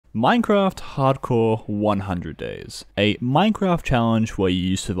Minecraft Hardcore 100 Days, a Minecraft challenge where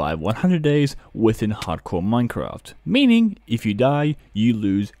you survive 100 days within Hardcore Minecraft, meaning if you die, you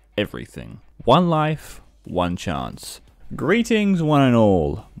lose everything. One life, one chance. Greetings one and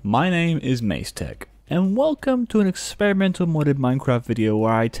all, my name is MaceTech, and welcome to an experimental modded Minecraft video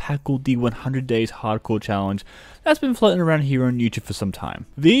where I tackled the 100 Days Hardcore challenge that's been floating around here on YouTube for some time.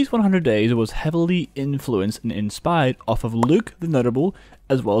 These 100 days was heavily influenced and inspired off of Luke the Notable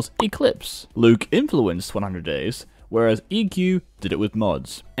as well as Eclipse. Luke influenced 100 Days, whereas EQ did it with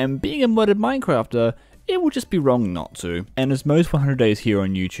mods. And being a modded Minecrafter, it would just be wrong not to. And as most 100 days here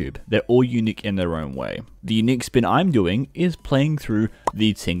on YouTube, they're all unique in their own way. The unique spin I'm doing is playing through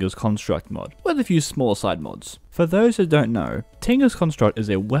the Tinker's Construct mod, with a few small side mods. For those who don't know, Tinker's Construct is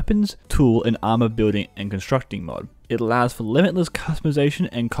a weapons, tool, and armor building and constructing mod. It allows for limitless customization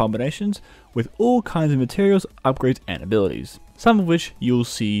and combinations with all kinds of materials, upgrades, and abilities, some of which you'll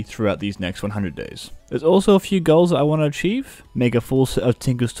see throughout these next 100 days. There's also a few goals that I want to achieve: make a full set of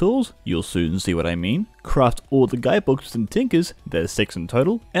Tinker's tools, you'll soon see what I mean, craft all the guidebooks within Tinker's, there's 6 in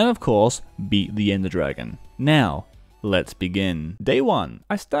total, and of course, beat the Ender Dragon. Now, let's begin. Day 1.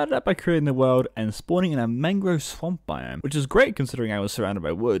 I started out by creating the world and spawning in a mangrove swamp biome, which is great considering I was surrounded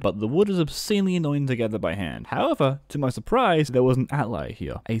by wood, but the wood is obscenely annoying to gather by hand. However, to my surprise, there was an outlier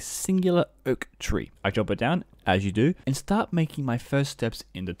here, a singular oak tree. I chop it down, as you do, and start making my first steps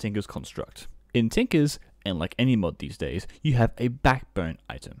into Tinker's Construct. In Tinker's, and like any mod these days, you have a backbone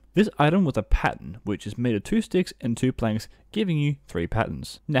item. This item was a pattern, which is made of 2 sticks and 2 planks, giving you 3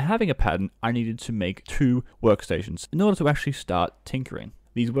 patterns. Now, having a pattern, I needed to make 2 workstations in order to actually start tinkering.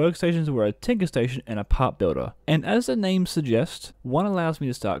 These workstations were a tinker station and a part builder, and as the name suggests, one allows me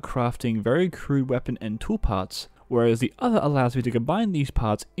to start crafting very crude weapon and tool parts, whereas the other allows me to combine these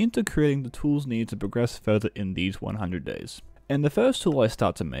parts into creating the tools needed to progress further in these 100 days. And the first tool I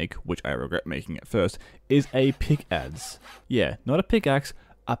start to make, which I regret making at first, is a pickaxe. Yeah, not a pickaxe,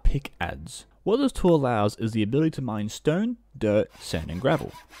 a pickaxe. What this tool allows is the ability to mine stone, dirt, sand, and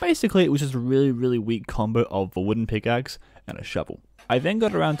gravel. Basically, it was just a really weak combo of a wooden pickaxe and a shovel. I then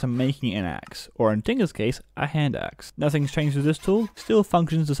got around to making an axe, or in Tinker's case, a hand axe. Nothing's changed with this tool, still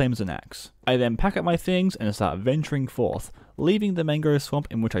functions the same as an axe. I then pack up my things and start venturing forth, leaving the mangrove swamp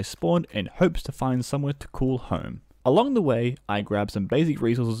in which I spawned in hopes to find somewhere to call home. Along the way, I grabbed some basic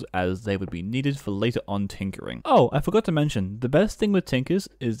resources as they would be needed for later on tinkering. Oh, I forgot to mention, the best thing with Tinkers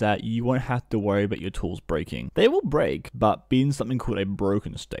is that you won't have to worry about your tools breaking. They will break, but be in something called a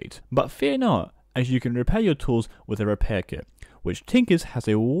broken state. But fear not, as you can repair your tools with a repair kit, which Tinkers has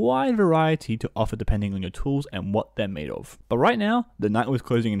a wide variety to offer depending on your tools and what they're made of. But right now, the night was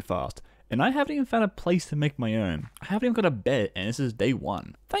closing in fast, and I haven't even found a place to make my own. I haven't even got a bed, and this is day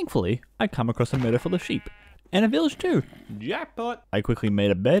 1. Thankfully, I come across a meadow full of sheep. And a village too. Jackpot! I quickly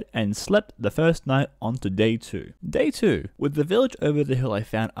made a bed and slept the first night onto day 2. Day 2. With the village over the hill I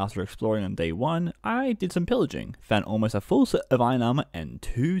found after exploring on day 1, I did some pillaging. Found almost a full set of iron armor and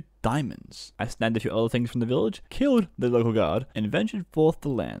 2 diamonds. I snagged a few other things from the village, killed the local guard, and ventured forth the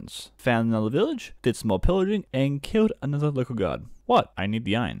lands. Found another village, did some more pillaging, and killed another local guard. What? I need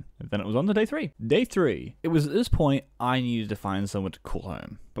the iron. And then it was on to day 3. Day 3. It was at this point I needed to find somewhere to call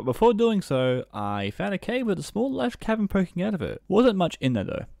home. But before doing so, I found a cave with a small large cavern poking out of it. Wasn't much in there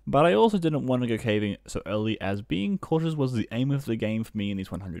though. But I also didn't want to go caving so early, as being cautious was the aim of the game for me in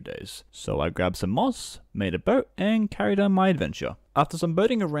these 100 days. So I grabbed some moss, made a boat, and carried on my adventure. After some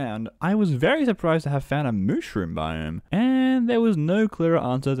boating around, I was very surprised to have found a mushroom biome, and there was no clearer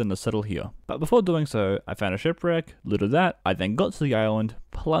answer than to settle here. But before doing so, I found a shipwreck, looted that, I then got to the island,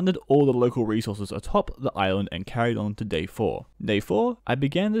 plundered all the local resources atop the island, and carried on to day 4. Day 4, I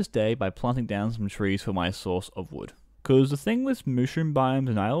began this day by planting down some trees for my source of wood. Cause the thing with mushroom biomes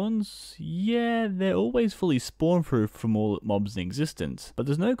and islands, yeah, they're always fully spawn proof from all mobs in existence, but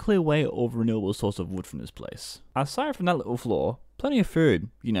there's no clear way or renewable source of wood from this place. Aside from that little flaw, plenty of food,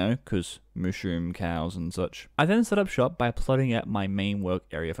 you know, cause mushroom cows and such. I then set up shop by plotting out my main work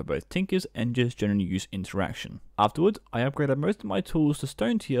area for both Tinkers and just general use interaction. Afterwards, I upgraded most of my tools to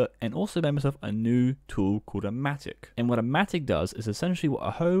stone tier and also made myself a new tool called a matic. And what a matic does is essentially what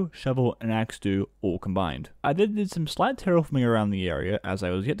a hoe, shovel, and axe do all combined. I then did some slight terraforming around the area as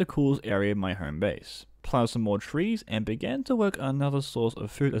I was yet the coolest area of my home base. Planted some more trees and began to work on another source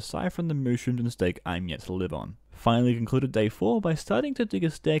of food aside from the mushrooms and steak I'm yet to live on. finally concluded day 4 by starting to dig a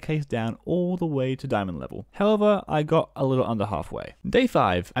staircase down all the way to diamond level. However, I got a little under halfway. Day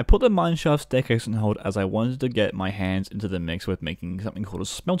 5, I put the mineshaft staircase on hold as I wanted to get my hands into the mix with making something called a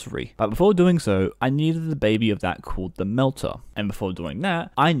smeltery. But before doing so, I needed the baby of that called the melter. And before doing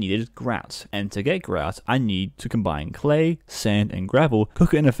that, I needed grout. And to get grout, I need to combine clay, sand, and gravel,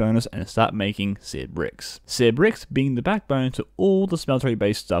 cook it in a furnace, and start making seared bricks. Seared bricks being the backbone to all the smeltery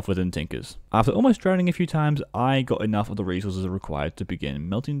based stuff within Tinkers. After almost drowning a few times, I got enough of the resources required to begin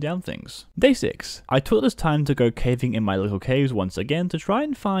melting down things. Day 6. I took this time to go caving in my little caves once again to try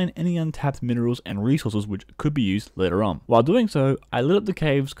and find any untapped minerals and resources which could be used later on. While doing so, I lit up the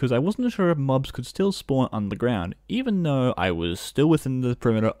caves because I wasn't sure if mobs could still spawn underground, even though I was still within the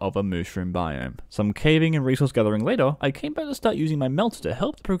perimeter of a mushroom biome. Some caving and resource gathering later, I came back to start using my melter to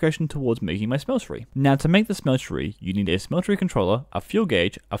help the progression towards making my smeltery. Now to make the smeltery, you need a smeltery controller, a fuel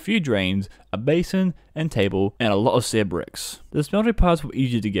gauge, a few drains, a basin and table, and a lot of seared bricks. The smeltery parts were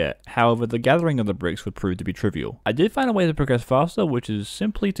easy to get, however the gathering of the bricks would prove to be trivial. I did find a way to progress faster, which is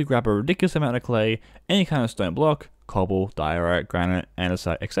simply to grab a ridiculous amount of clay, any kind of stone block, cobble, diorite, granite,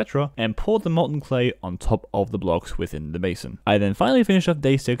 andesite, etc. and pour the molten clay on top of the blocks within the basin. I then finally finished off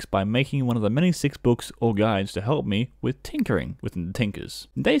day 6 by making one of the many 6 books or guides to help me with tinkering within the Tinkers.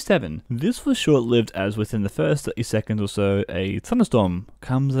 Day 7. This was short-lived as within the first 30 seconds or so, a thunderstorm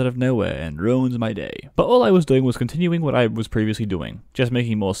comes out of nowhere and ruins my day. But all I was doing was continuing what I was previously doing, just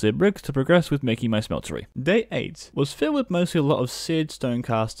making more seared bricks to progress with making my smeltery. Day 8 was filled with mostly a lot of seared stone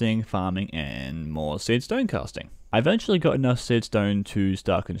casting, farming, and more seared stone casting. I eventually got enough seared stone to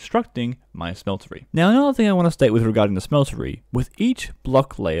start constructing my smeltery. Now another thing I want to state with regarding the smeltery, with each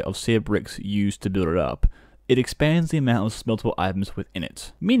block layer of seared bricks used to build it up, it expands the amount of smeltable items within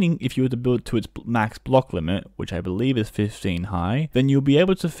it. Meaning, if you were to build to its max block limit, which I believe is 15 high, then you'll be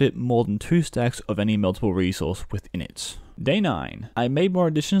able to fit more than 2 stacks of any meltable resource within it. Day 9. I made more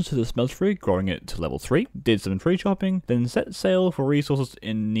additions to the smeltery, growing it to level 3, did some tree chopping, then set sail for resources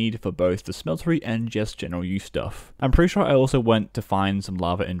in need for both the smeltery and just general use stuff. I'm pretty sure I also went to find some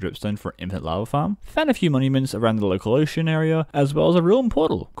lava and dripstone for an infinite lava farm, found a few monuments around the local ocean area, as well as a realm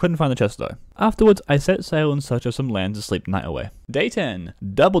portal. Couldn't find the chest though. Afterwards, I set sail in search of some land to sleep the night away. Day 10.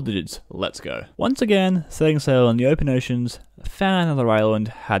 Double digits, let's go. Once again, setting sail in the open oceans, found another island,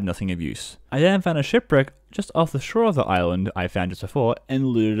 had nothing of use. I then found a shipwreck just off the shore of the island I found just before and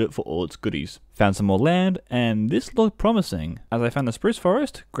looted it for all its goodies. Found some more land, and this looked promising. As I found a spruce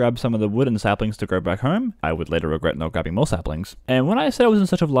forest, grabbed some of the wood and saplings to go back home. I would later regret not grabbing more saplings. And when I said I was in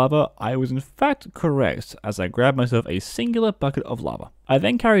search of lava, I was in fact correct, as I grabbed myself a singular bucket of lava. I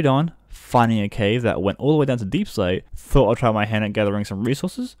then carried on, finding a cave that went all the way down to deep slate, thought I'd try my hand at gathering some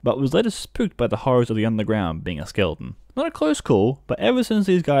resources, but was later spooked by the horrors of the underground being a skeleton. Not a close call, but ever since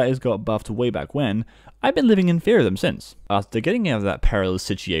these guys got buffed way back when, I've been living in fear of them since. After getting out of that perilous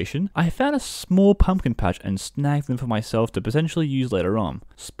situation, I found a small pumpkin patch and snagged them for myself to potentially use later on.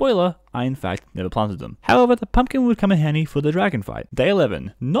 Spoiler, I in fact never planted them. However, the pumpkin would come in handy for the dragon fight. Day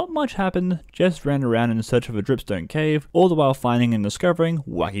 11. Not much happened, just ran around in search of a dripstone cave, all the while finding and discovering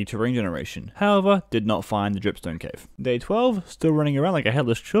wacky terrain generation. However, did not find the dripstone cave. Day 12. Still running around like a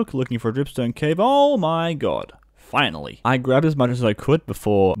headless chook looking for a dripstone cave. Oh my god. Finally. I grabbed as much as I could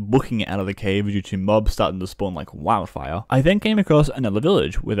before booking it out of the cave due to mobs starting to spawn like wildfire. I then came across another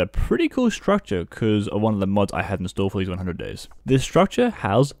village with a pretty cool structure because of one of the mods I had installed for these 100 days. This structure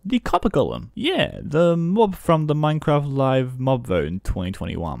housed the copper golem. Yeah, the mob from the Minecraft Live mob vote in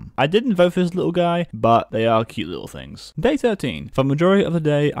 2021. I didn't vote for this little guy, but they are cute little things. Day 13. For the majority of the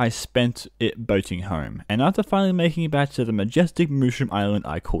day, I spent it boating home. And after finally making it back to the majestic mushroom island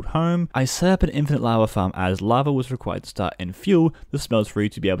I called home, I set up an infinite lava farm as lava was required to start and fuel the smeltery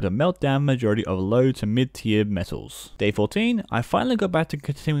to be able to melt down majority of low to mid tier metals. Day 14, I finally got back to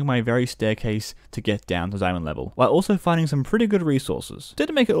continuing my very staircase to get down to diamond level, while also finding some pretty good resources.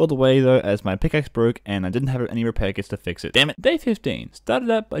 Didn't make it all the way though, as my pickaxe broke and I didn't have any repair kits to fix it. Damn it. Day 15,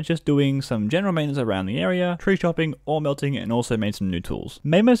 started out by just doing some general maintenance around the area, tree chopping, ore melting, and also made some new tools.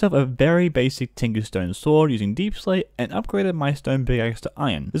 Made myself a very basic tinker stone sword using deep slate and upgraded my stone pickaxe to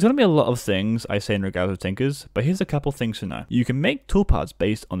iron. There's gonna be a lot of things I say in regards to tinkers, but here's a couple things to know. You can make tool parts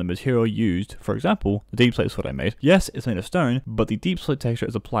based on the material used. For example, the deep slate is what I made. Yes, it's made of stone, but the deep slate texture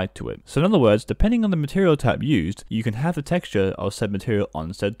is applied to it. So in other words, depending on the material type used, you can have the texture of said material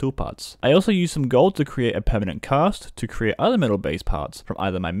on said tool parts. I also used some gold to create a permanent cast to create other metal based parts from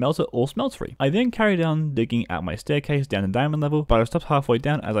either my melter or smeltery. I then carried on digging out my staircase down to diamond level, but I stopped halfway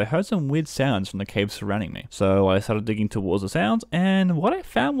down as I heard some weird sounds from the caves surrounding me. So I started digging towards the sounds, and what I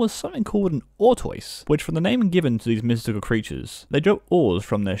found was something called an tortoise, which from the name given given to these mystical creatures. They drop ores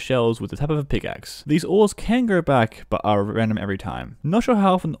from their shells with the tap of a pickaxe. These ores can grow back, but are random every time. Not sure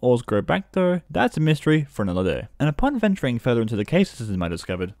how often ores grow back though, that's a mystery for another day. And upon venturing further into the cave system I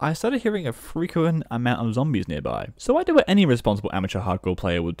discovered, I started hearing a frequent amount of zombies nearby. So I did what any responsible amateur hardcore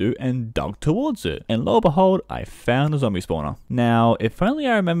player would do and dug towards it. And lo and behold, I found a zombie spawner. Now, if only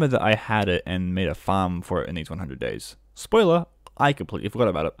I remember that I had it and made a farm for it in these 100 days. Spoiler, I completely forgot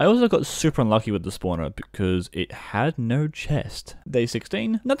about it. I also got super unlucky with the spawner because it had no chest. Day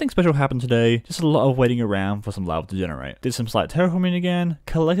 16, nothing special happened today, just a lot of waiting around for some lava to generate. Did some slight terraforming again,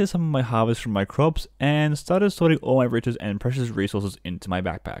 collected some of my harvest from my crops, and started sorting all my riches and precious resources into my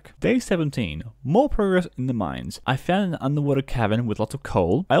backpack. Day 17, more progress in the mines. I found an underwater cavern with lots of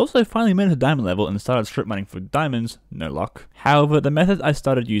coal. I also finally made it to diamond level and started strip mining for diamonds, no luck. However, the method I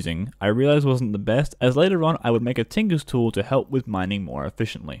started using, I realized wasn't the best, as later on I would make a tinker's tool to help with mining more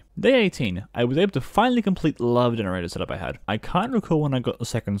efficiently. Day 18, I was able to finally complete the lava generator setup I had. I can't recall when I got the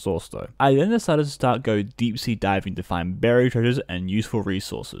second source though. I then decided to start go deep sea diving to find buried treasures and useful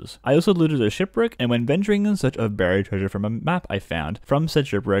resources. I also looted a shipwreck and went venturing in search of buried treasure from a map I found from said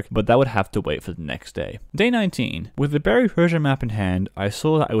shipwreck, but that would have to wait for the next day. Day 19, with the buried treasure map in hand, I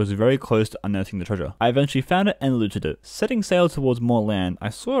saw that I was very close to unearthing the treasure. I eventually found it and looted it. Setting sail towards more land, I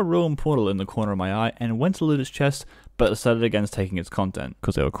saw a ruined portal in the corner of my eye and went to loot its chest, but decided against taking its content,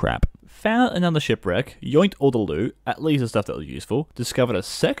 because they were crap. Found another shipwreck, yoinked all the loot, at least the stuff that was useful, discovered a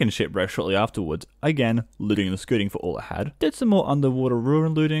second shipwreck shortly afterwards, again, looting and scooting for all I had, did some more underwater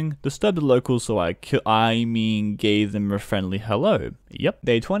ruin looting, disturbed the locals so gave them a friendly hello. Yep.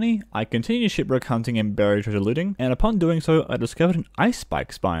 Day 20, I continued shipwreck hunting and buried treasure looting, and upon doing so, I discovered an ice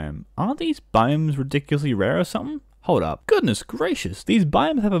spikes biome. Aren't these biomes ridiculously rare or something? Hold up. Goodness gracious. These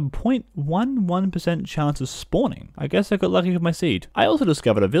biomes have a 0.11% chance of spawning. I guess I got lucky with my seed. I also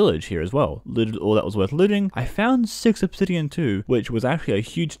discovered a village here as well. Looted all that was worth looting. I found 6 obsidian too, which was actually a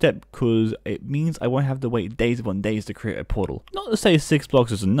huge step because it means I won't have to wait days upon days to create a portal. Not to say 6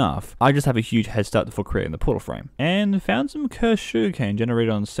 blocks is enough. I just have a huge head start before creating the portal frame. And found some cursed sugarcane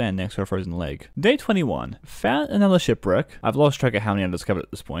generated on sand next to a frozen lake. Day 21. Found another shipwreck. I've lost track of how many I discovered at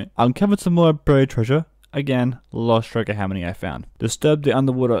this point. Uncovered some more buried treasure. Again, lost track of how many I found. Disturbed the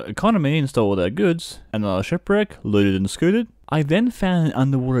underwater economy and stole all their goods. Another shipwreck, looted and scooted. I then found an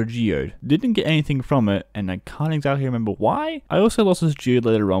underwater geode. Didn't get anything from it, and I can't exactly remember why. I also lost this geode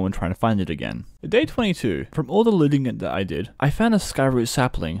later on when trying to find it again. Day 22. From all the looting that I did, I found a skyroot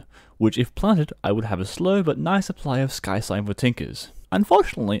sapling, which if planted, I would have a slow but nice supply of sky slime for tinkers.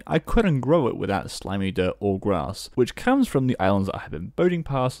 Unfortunately, I couldn't grow it without slimy dirt or grass, which comes from the islands I have been boating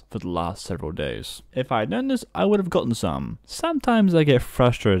past for the last several days. If I had known this, I would have gotten some. Sometimes I get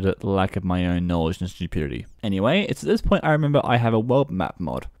frustrated at the lack of my own knowledge and stupidity. Anyway, it's at this point I remember I have a world map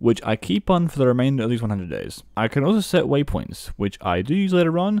mod, which I keep on for the remainder of these 100 days. I can also set waypoints, which I do use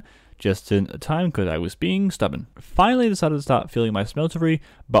later on, just in time because I was being stubborn. Finally decided to start filling my smeltery,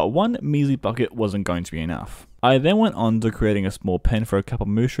 but one measly bucket wasn't going to be enough. I then went on to creating a small pen for a couple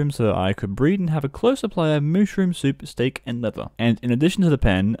mushrooms so that I could breed and have a close supply of mushroom soup, steak, and leather. And in addition to the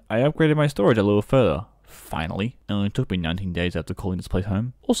pen, I upgraded my storage a little further. Finally. It only took me 19 days after calling this place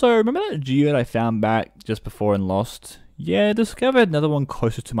home. Also, remember that geode I found back just before and lost? Yeah, discovered another one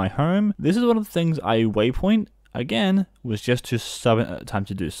closer to my home. This is one of the things I waypoint. Again, was just too stubborn at the time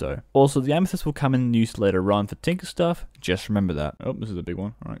to do so. Also, the amethyst will come in use later on for tinker stuff, just remember that. Oh, this is a big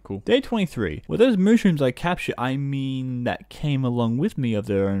one. Alright, cool. Day 23. With those mushrooms I captured, that came along with me of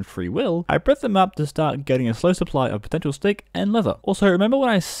their own free will, I bred them up to start getting a slow supply of potential steak and leather. Also, remember when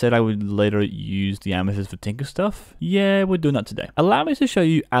I said I would later use the amethyst for tinker stuff? Yeah, we're doing that today. Allow me to show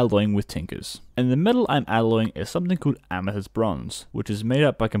you alloying with tinkers. And the metal I'm alloying is something called amethyst bronze, which is made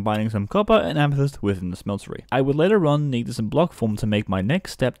up by combining some copper and amethyst within the smeltery. I would later on need this in block form to make my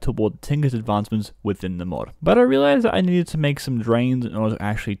next step toward Tinker's advancements within the mod. But I realized that I needed to make some drains in order to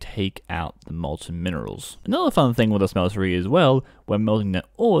actually take out the molten minerals. Another fun thing with a smeltery as well, when melting the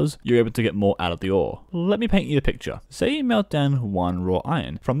ores, you're able to get more out of the ore. Let me paint you a picture. Say you melt down 1 raw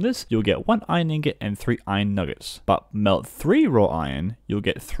iron. From this, you'll get 1 iron ingot and 3 iron nuggets. But melt 3 raw iron, you'll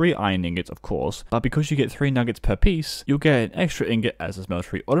get 3 iron ingots of course, but because you get 3 nuggets per piece, you'll get an extra ingot as the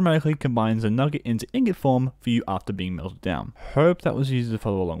smeltery automatically combines the nugget into ingot form for you after being melted down. Hope that was easy to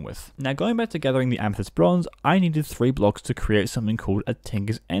follow along with. Now going back to gathering the amethyst bronze, I needed 3 blocks to create something called a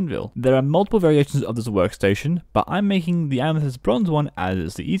Tinker's Anvil. There are multiple variations of this workstation, but I'm making the amethyst bronze one as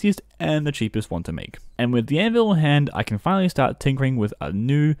it's the easiest and the cheapest one to make. And with the anvil in hand, I can finally start tinkering with a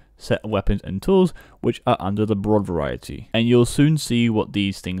new set of weapons and tools which are under the broad variety, and you'll soon see what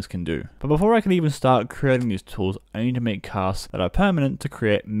these things can do. But before I can even start creating these tools, I need to make casts that are permanent to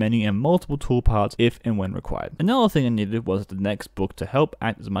create many and multiple tool parts if and when required. Another thing I needed was the next book to help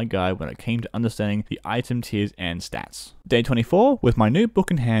act as my guide when it came to understanding the item tiers and stats. Day 24, with my new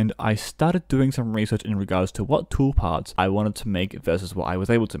book in hand, I started doing some research in regards to what tool parts I wanted to make versus what I was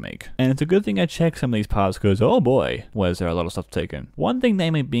able to make. And it's a good thing I checked some of these parts because, oh boy, was there a lot of stuff taken. One thing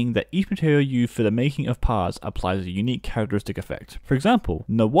namely being that each material used for the making of parts applies a unique characteristic effect. For example,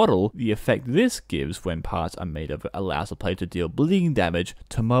 Nawaddle, the effect this gives when parts are made of it allows the player to deal bleeding damage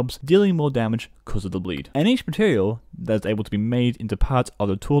to mobs, dealing more damage because of the bleed. And each material that's able to be made into parts of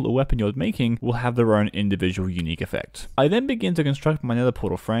the tool or weapon you're making will have their own individual unique effect. I then begin to construct my nether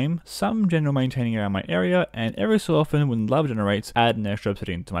portal frame, some general maintaining around my area, and every so often when lava generates, add an extra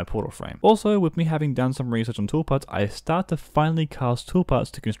obsidian to my portal frame. Also, with me having done some research on toolparts, I start to finally cast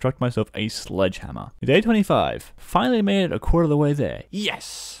toolparts to construct myself a sledgehammer. Day 25. Finally made it a quarter of the way there.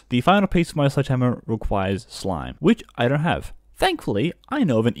 Yes! The final piece of my sledgehammer requires slime, which I don't have. Thankfully, I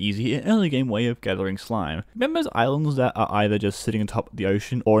know of an easy and early game way of gathering slime. Remember those islands that are either just sitting on top of the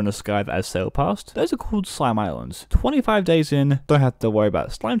ocean or in the sky that has sailed past? Those are called slime islands. 25 days in, don't have to worry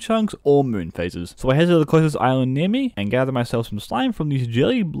about slime chunks or moon phases. So I head to the closest island near me and gather myself some slime from these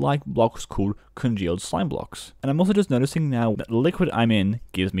jelly-like blocks called congealed slime blocks. And I'm also just noticing now that the liquid I'm in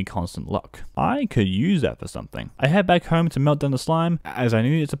gives me constant luck. I could use that for something. I head back home to melt down the slime as I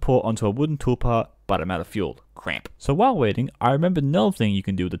needed to pour onto a wooden toolpart, but I'm out of fuel. Cramp. So while waiting, I remembered another thing you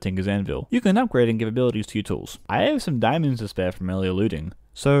can do with the Tinker's Anvil. You can upgrade and give abilities to your tools. I have some diamonds to spare from earlier looting,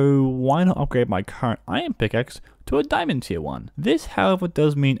 so why not upgrade my current iron pickaxe to a diamond tier 1. This, however,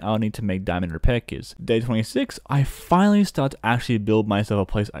 does mean I'll need to make diamond repair kits. Day 26, I finally start to actually build myself a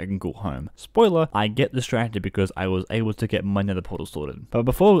place I can call home. Spoiler, I get distracted because I was able to get my nether portal sorted. But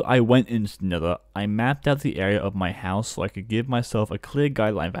before I went into the nether, I mapped out the area of my house so I could give myself a clear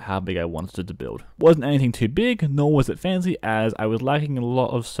guideline for how big I wanted it to build. Wasn't anything too big, nor was it fancy, as I was lacking a lot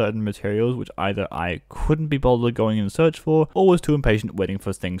of certain materials which either I couldn't be bothered going in search for, or was too impatient waiting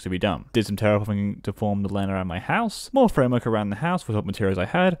for things to be done. Did some terraforming to form the land around my house, more framework around the house with what materials I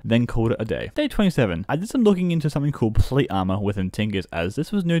had, then called it a day. Day 27, I did some looking into something called plate armor within Tinkers, as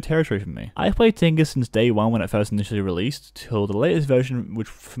this was new territory for me. I played Tinkers since day 1 when it first initially released, till the latest version, which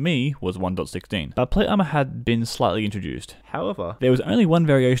for me was 1.16. But plate armor had been slightly introduced. However, there was only one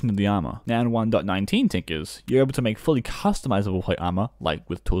variation of the armor. Now in 1.19 Tinkers, you're able to make fully customizable plate armor, like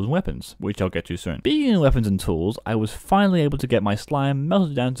with tools and weapons, which I'll get to soon. Speaking of weapons and tools, I was finally able to get my slime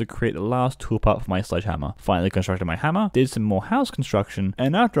melted down to create the last tool part for my sledgehammer. Finally constructed my hammer, did some more house construction,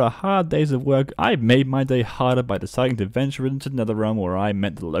 and after a hard days of work, I made my day harder by deciding to venture into another realm where I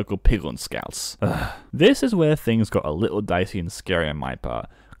met the local piglin scouts. This is where things got a little dicey and scary on my part,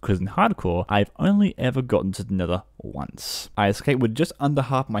 because in hardcore, I've only ever gotten to the nether once. I escaped with just under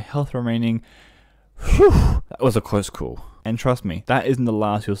half my health remaining. Whew, that was a close call. And trust me, that isn't the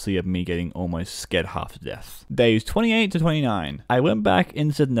last you'll see of me getting almost scared half to death. Days 28 to 29. I went back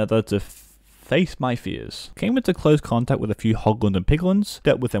into the nether to face my fears. Came into close contact with a few hoglins and piglins,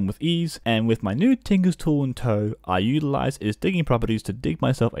 dealt with them with ease, and with my new Tinker's tool in tow, I utilized its digging properties to dig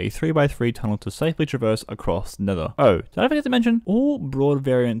myself a 3x3 tunnel to safely traverse across the nether. Oh, did I forget to mention? All broad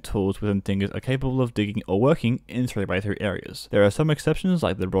variant tools within Tinkers are capable of digging or working in 3x3 areas. There are some exceptions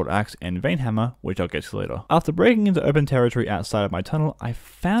like the broad axe and vein hammer, which I'll get to later. After breaking into open territory outside of my tunnel, I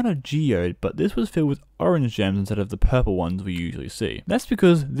found a geode, but this was filled with orange gems instead of the purple ones we usually see. That's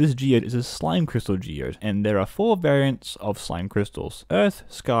because this geode is a slime crystal geode, and there are 4 variants of slime crystals: Earth,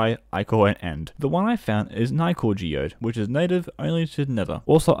 Sky, Ichor, and End. The one I found is an Ichor geode, which is native only to the nether.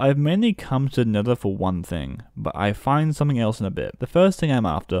 Also, I've mainly come to the nether for one thing, but I find something else in a bit. The first thing I'm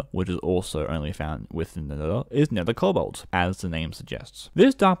after, which is also only found within the nether, is nether cobalt, as the name suggests.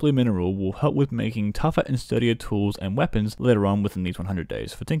 This dark blue mineral will help with making tougher and sturdier tools and weapons later on within these 100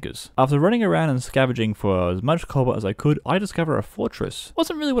 days for Tinkers. After running around and scavenging for as much cobalt as I could, I discovered a fortress.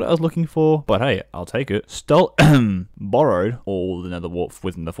 Wasn't really what I was looking for, but hey, I'll take it. Borrowed all the nether warp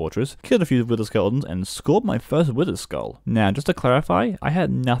within the fortress, killed a few wither skeletons, and scored my first wither skull. Now, just to clarify, I had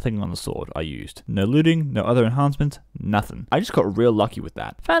nothing on the sword I used. No looting, no other enhancements, nothing. I just got real lucky with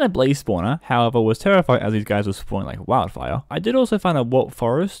that. Found a blaze spawner, however was terrified as these guys were spawning like wildfire. I did also find a warp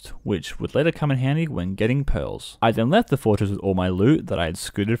forest, which would later come in handy when getting pearls. I then left the fortress with all my loot that I had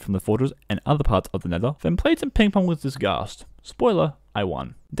scooted from the fortress and other parts of the nether, then played some ping pong with this ghast. Spoiler, I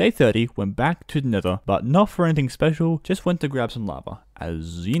won. Day 30, went back to the nether, but not for anything special, just went to grab some lava.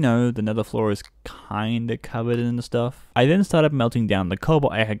 As you know, the nether floor is kinda covered in the stuff. I then started melting down the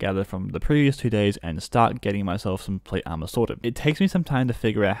cobalt I had gathered from the previous 2 days and start getting myself some plate armor sorted. It takes me some time to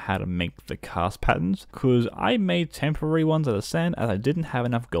figure out how to make the cast patterns, because I made temporary ones out of sand as I didn't have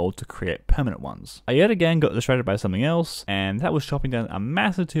enough gold to create permanent ones. I yet again got distracted by something else, and that was chopping down a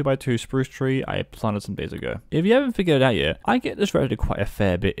massive 2x2 spruce tree I planted some days ago. If you haven't figured it out yet, I get distracted quite a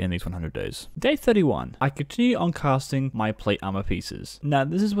fair bit in these 100 days. Day 31. I continue on casting my plate armor pieces. Now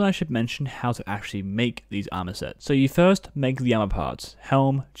this is when I should mention how to actually make these armor sets. So you first make the armor parts: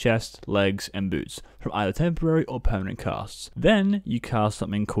 helm, chest, legs, and boots, from either temporary or permanent casts. Then you cast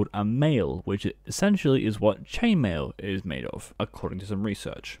something called a mail, which essentially is what chainmail is made of, according to some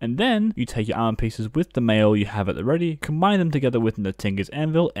research. And then you take your armor pieces with the mail you have at the ready, combine them together with the Tinker's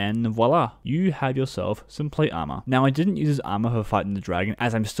Anvil, and voila, you have yourself some plate armor. Now I didn't use this armor for fighting the dragon,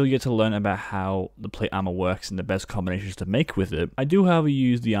 as I'm still yet to learn about how the plate armor works and the best combinations to make with it. I do however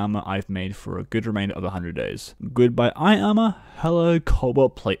use the armor I've made for a good remainder of the 100 days. Goodbye iron armor, hello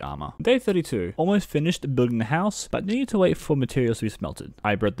cobalt plate armor. Day 32. Almost finished building the house, but needed to wait for materials to be smelted.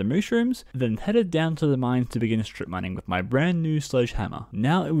 I bred the mushrooms, then headed down to the mines to begin strip mining with my brand new sledgehammer.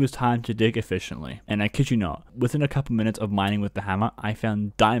 Now it was time to dig efficiently. And I kid you not, within a couple minutes of mining with the hammer, I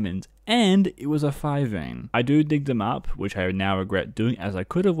found diamonds, and it was a 5 vein. I do dig them up, which I now regret doing, as I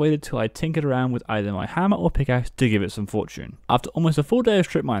could have waited till I tinkered around with either my hammer or pickaxe to give it some fortune. After almost a full day of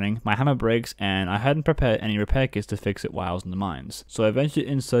strip mining, my hammer breaks and I hadn't prepared any repair kits to fix it while I was in the mines. So I ventured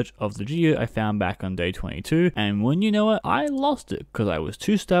in search of the geode I found back on day 22, and when you know it, I lost it because I was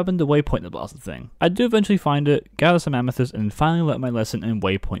too stubborn to waypoint the blasted thing. I do eventually find it, gather some amethyst, and finally learn my lesson and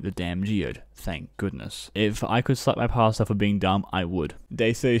waypoint the damn geode. Thank goodness. If I could slap my past self for being dumb, I would.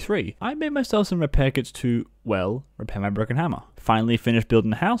 Day 33. I made myself some repair kits to, well, repair my broken hammer. Finally finished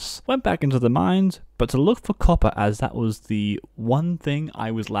building the house, went back into the mines, but to look for copper, as that was the one thing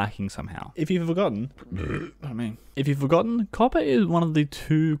I was lacking somehow. If you've forgotten, copper is one of the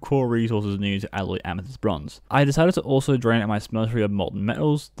 2 core resources needed to alloy amethyst bronze. I decided to also drain out my smeltery of molten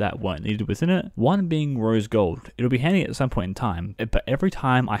metals that weren't needed within it, one being rose gold. It'll be handy at some point in time, but every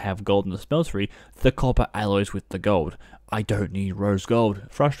time I have gold in the smeltery, the copper alloys with the gold. I don't need rose gold.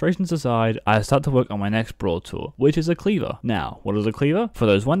 Frustrations aside, I start to work on my next broadsword, which is a cleaver. Now, what is a cleaver? For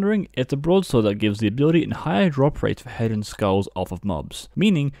those wondering, it's a broadsword that gives the ability and higher drop rates for head and skulls off of mobs,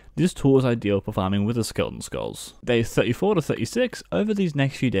 meaning this tool is ideal for farming with the skeleton skulls. Days 34 to 36, over these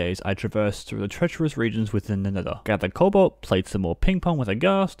next few days, I traversed through the treacherous regions within the nether, gathered cobalt, played some more ping pong with a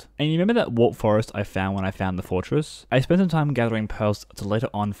ghast, and you remember that warp forest I found when I found the fortress? I spent some time gathering pearls to later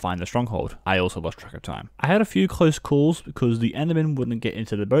on find the stronghold. I also lost track of time. I had a few close calls because the endermen wouldn't get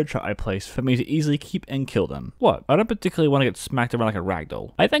into the boat trap I placed for me to easily keep and kill them. What? I don't particularly want to get smacked around like a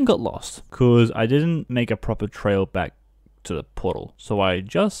ragdoll. I then got lost, because I didn't make a proper trail back to the portal, so I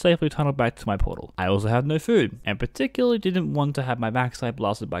just safely tunneled back to my portal. I also had no food, and particularly didn't want to have my backside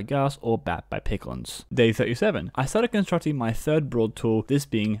blasted by gas or bat by piglins. Day 37. I started constructing my 3rd broad tool, this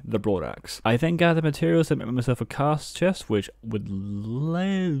being the broad axe. I then gathered materials to make myself a cast chest, which would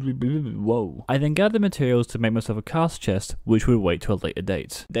wait till a later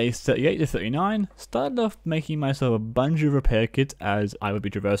date. Days 38 to 39. Started off making myself a bunch of repair kits as I would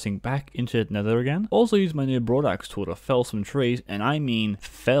be traversing back into the nether again. Also used my new broad axe tool to fell some trees, and I mean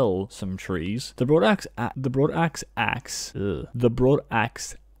fell some trees. The broad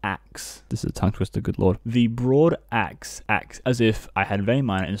axe, this is a tongue twister, good lord. The broad axe, as if I had vein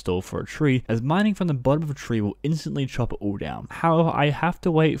miner installed for a tree, as mining from the bottom of a tree will instantly chop it all down. However, I have to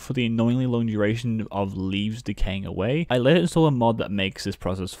wait for the annoyingly long duration of leaves decaying away. I later install a mod that makes this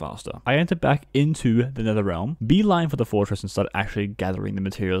process faster. I entered back into the nether realm, beeline for the fortress, and started actually gathering the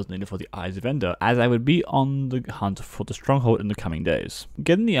materials needed for the eyes of Ender, as I would be on the hunt for the stronghold in the coming days.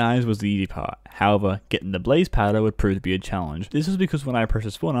 Getting the eyes was the easy part. However, getting the blaze powder would prove to be a challenge. This was because when I approached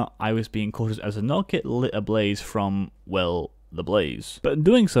the spawner, I was being cautious as to not get lit ablaze from, well, the blaze. But in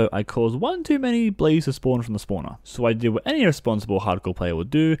doing so, I caused one too many blaze to spawn from the spawner. So I did what any responsible hardcore player would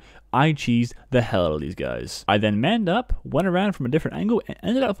do. I cheesed the hell out of these guys. I then manned up, went around from a different angle, and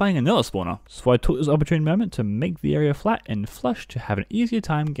ended up finding another spawner. So I took this opportune moment to make the area flat and flush to have an easier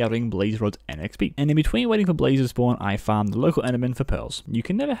time gathering blaze rods and XP. And in between waiting for blaze to spawn, I farmed the local enderman for pearls. You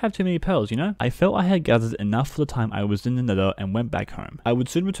can never have too many pearls, you know? I felt I had gathered enough for the time I was in the nether and went back home. I would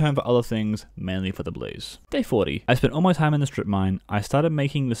soon return for other things, mainly for the blaze. Day 40. I spent all my time in the strip mine. I started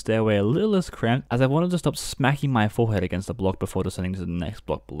making the stairway a little less cramped as I wanted to stop smacking my forehead against the block before descending to the next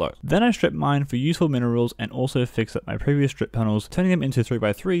block below. Then I strip mined for useful minerals and also fixed up my previous strip tunnels, turning them into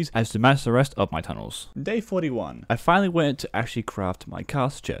 3x3s as to match the rest of my tunnels. Day 41. I finally went to actually craft my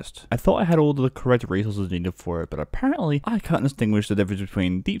cast chest. I thought I had all the correct resources needed for it, but apparently I can't distinguish the difference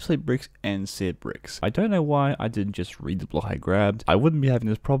between deep slate bricks and seared bricks. I don't know why I didn't just read the block I grabbed. I wouldn't be having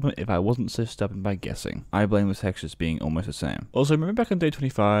this problem if I wasn't so stubborn by guessing. I blame the textures being almost the same. Also, remember back on day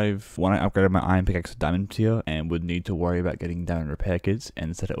 25 when I upgraded my iron pickaxe to diamond tier and would need to worry about getting diamond repair kits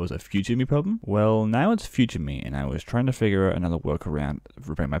and said it was a future me problem? Well, now it's future me and I was trying to figure out another workaround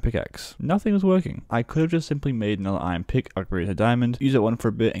for repairing my pickaxe. Nothing was working. I could have just simply made another iron pick, upgrade it to diamond, use that one for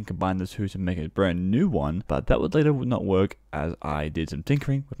a bit and combine the two to make a brand new one, but that would later not work as I did some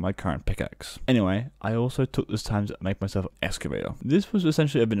tinkering with my current pickaxe. Anyway, I also took this time to make myself an excavator. This was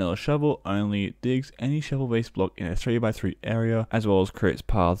essentially a vanilla shovel, only it digs any shovel-based block in a 3x3 area, as well as creates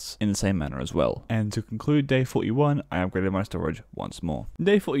paths in the same manner as well. And to conclude day 41, I upgraded my storage once more.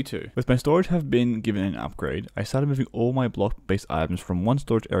 Day 42. With my storage have been given an upgrade, I started moving all my block-based items from one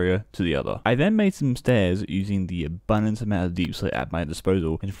storage area to the other. I then made some stairs using the abundant amount of deep slate at my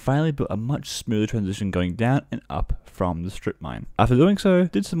disposal, and finally built a much smoother transition going down and up from the strip mine. After doing so,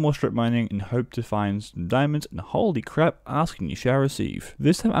 did some more strip mining and hoped to find some diamonds, and holy crap, asking you shall receive.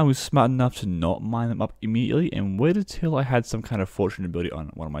 This time I was smart enough to not mine them up immediately and waited till I had some kind of fortune ability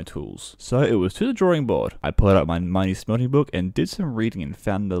on one of my tools. So it was to the drawing board. I pulled out my mighty smelting book and did some reading and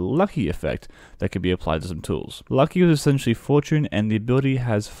found the lucky effect that could be applied to some tools. Lucky was essentially fortune and the ability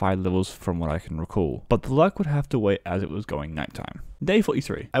has 5 levels from what I can recall, but the luck would have to wait as it was going nighttime. Day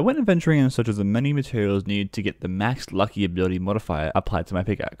 43. I went adventuring in search of the many materials needed to get the max lucky ability modifier applied to my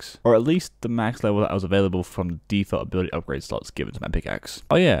pickaxe, or at least the max level that was available from the default ability upgrade slots given to my pickaxe.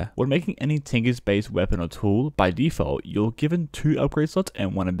 Oh yeah, when making any Tinker's based weapon or tool, by default, you're given 2 upgrade slots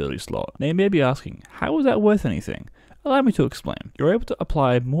and 1 ability slot. Now you may be asking, how is that worth anything? Allow me to explain. You're able to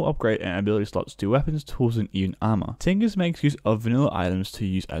apply more upgrade and ability slots to weapons, tools, and even armor. Tinkers makes use of vanilla items to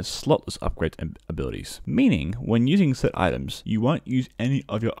use as slotless upgrade and abilities. Meaning, when using set items, you won't use any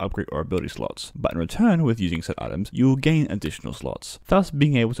of your upgrade or ability slots, but in return with using set items, you will gain additional slots, thus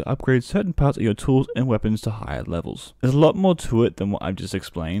being able to upgrade certain parts of your tools and weapons to higher levels. There's a lot more to it than what I've just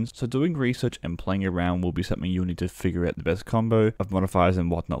explained, so doing research and playing around will be something you'll need to figure out the best combo of modifiers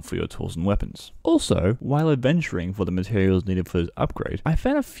and whatnot for your tools and weapons. Also, while adventuring for the materials needed for this upgrade, I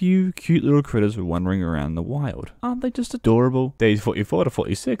found a few cute little critters wandering around the wild. Aren't they just adorable? Days 44 to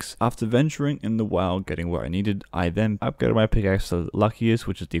 46, after venturing in the wild getting what I needed, I then upgraded my pickaxe to luckiest,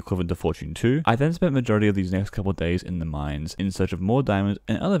 which is the equivalent to fortune 2. I then spent majority of these next couple of days in the mines in search of more diamonds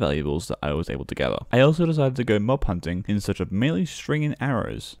and other valuables that I was able to gather. I also decided to go mob hunting in search of mainly string and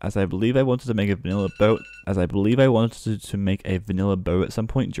arrows, as I believe I wanted to make a vanilla bow at some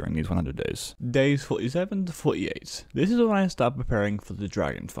point during these 100 days. Days 47 to 48. This is when I start preparing for the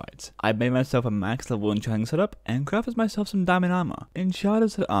dragon fight. I made myself a max level enchanting setup and crafted myself some diamond armor.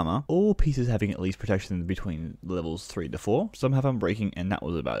 Enchanted set armor, all pieces having at least protection between levels 3 to 4, some have unbreaking, and that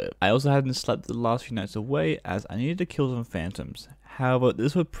was about it. I also hadn't slept the last few nights away as I needed to kill some phantoms. However,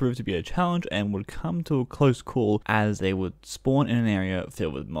 this would prove to be a challenge and would come to a close call as they would spawn in an area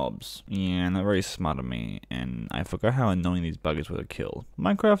filled with mobs. Yeah, not very smart of me, and I forgot how annoying these buggers were to kill.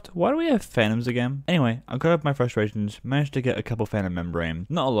 Minecraft, why do we have phantoms again? Anyway, I got up my frustrations, managed to get a couple phantom membrane.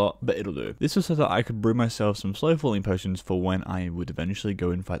 Not a lot, but it'll do. This was so that I could brew myself some slow falling potions for when I would eventually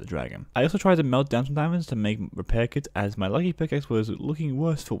go and fight the dragon. I also tried to melt down some diamonds to make repair kits as my lucky pickaxe was looking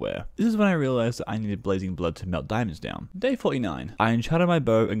worse for wear. This is when I realized that I needed blazing blood to melt diamonds down. Day 49. I enchanted my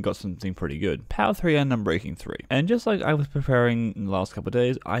bow and got something pretty good. Power 3 and unbreaking 3. And just like I was preparing in the last couple of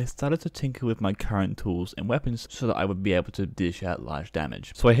days, I started to tinker with my current tools and weapons so that I would be able to dish out large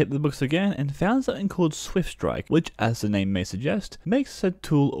damage. So I hit the books again and found something called Swift Strike, which, as the name may suggest, makes said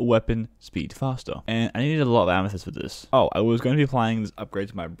tool or weapon speed faster. And I needed a lot of amethyst for this. Oh, I was going to be applying this upgrade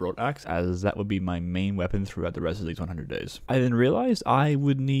to my broad axe as that would be my main weapon throughout the rest of these 100 days. I then realized I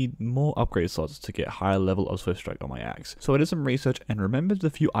would need more upgrade slots to get higher level of Swift Strike on my axe. So I did some research and remembered the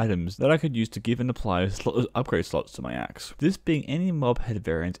few items that I could use to give and apply upgrade slots to my axe. This being any mob head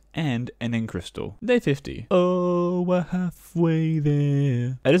variant and an end crystal. Day 50. Oh, we're halfway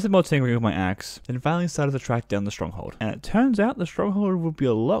there. I did some more tinkering with my axe, then finally started to track down the stronghold. And it turns out the stronghold would be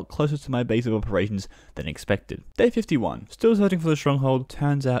a lot closer to my base of operations than expected. Day 51. Still searching for the stronghold.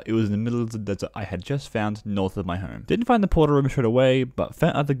 Turns out it was in the middle of the desert I had just found north of my home. Didn't find the portal room straight away, but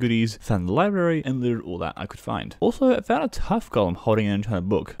found other goodies, found the library, and looted all that I could find. Also, I found a tough golem holding an enchanted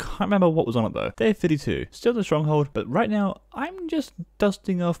book. Can't remember what was on it though. Day 52. Still the stronghold, but right now I'm just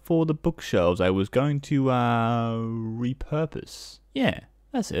dusting off all the bookshelves I was going to repurpose. Yeah.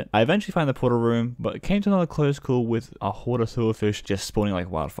 That's it. I eventually found the portal room, but it came to another close call with a horde of silverfish just spawning like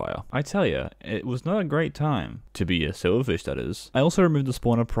wildfire. I tell ya, it was not a great time. To be a silverfish, that is. I also removed the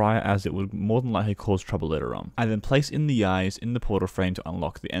spawner prior as it would more than likely cause trouble later on. I then placed in the eyes in the portal frame to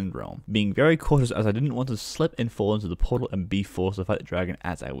unlock the end realm, being very cautious as I didn't want to slip and fall into the portal and be forced to fight the dragon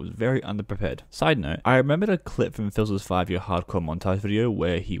as I was very underprepared. Side note, I remembered a clip from Phil's 5-year hardcore montage video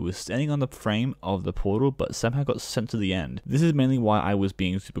where he was standing on the frame of the portal but somehow got sent to the end. This is mainly why I was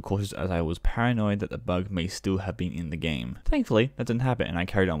being super cautious as I was paranoid that the bug may still have been in the game. Thankfully, that didn't happen and I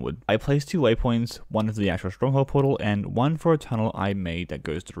carried onward. I placed 2 waypoints, one for the actual stronghold portal and one for a tunnel I made that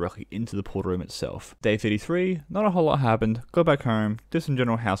goes directly into the portal room itself. Day 33, not a whole lot happened, got back home, did some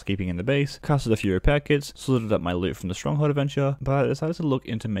general housekeeping in the base, casted a few repair kits, sorted up my loot from the stronghold adventure, but I decided to look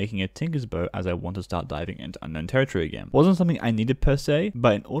into making a tinker's bow as I want to start diving into unknown territory again. Wasn't something I needed per se,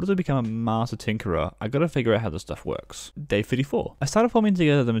 but in order to become a master tinkerer, I gotta figure out how this stuff works. Day 54. I started forming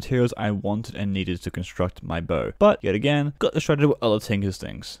together the materials I wanted and needed to construct my bow, but yet again, got distracted with other tinker's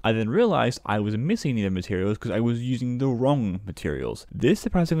things. I then realized I was missing needed materials because I was using the wrong materials. This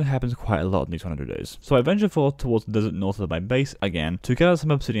surprisingly happens quite a lot in these 100 days. So I ventured forth towards the desert north of my base again to gather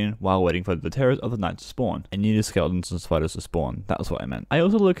some obsidian while waiting for the terrors of the night to spawn. I needed skeletons and spiders to spawn, that was what I meant. I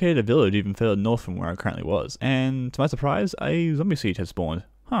also located a village even further north from where I currently was, and to my surprise, a zombie siege had spawned.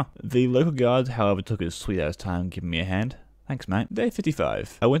 Huh. The local guard, however, took his sweet ass time giving me a hand. Thanks, mate. Day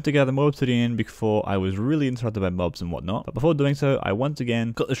 55. I went to gather more obsidian before I was really interrupted by mobs and whatnot, but before doing so, I once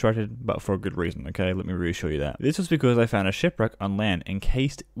again got distracted, but for a good reason, okay? Let me reassure you that. This was because I found a shipwreck on land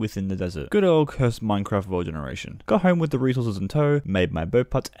encased within the desert. Good old cursed Minecraft world generation. Got home with the resources in tow, made my bow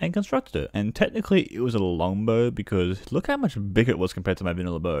parts, and constructed it. And technically, it was a longbow because look how much bigger it was compared to my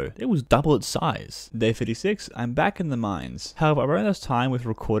vanilla bow. It was double its size. Day 56. I'm back in the mines. However, around this time with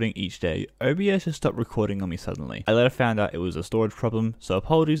recording each day, OBS just stopped recording on me suddenly. I later found out it was a storage problem, so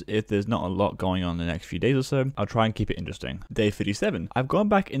apologies if there's not a lot going on in the next few days or so. I'll try and keep it interesting. Day 57. I've gone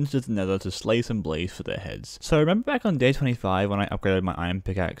back into the nether to slay some blaze for their heads. So remember back on day 25 when I upgraded my iron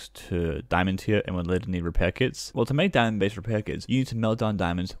pickaxe to diamond tier and would later need repair kits? Well, to make diamond based repair kits, you need to melt down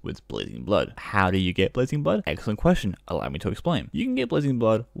diamonds with blazing blood. How do you get blazing blood? Excellent question. Allow me to explain. You can get blazing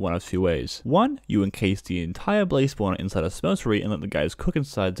blood one of 2 ways. One, you encase the entire blaze spawner inside a smeltery and let the guys cook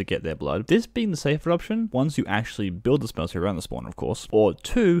inside to get their blood. This being the safer option once you actually build the smeltery around the spawner, of course. Or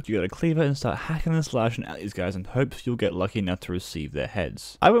 2, you got a cleaver and start hacking and slashing at these guys in hopes you'll get lucky enough to receive their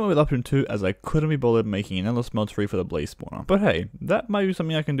heads. I went with option 2 as I couldn't be bothered making another smeltery for the blaze spawner. But hey, that might be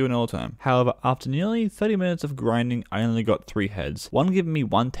something I can do another time. However, after nearly 30 minutes of grinding, I only got 3 heads, one giving me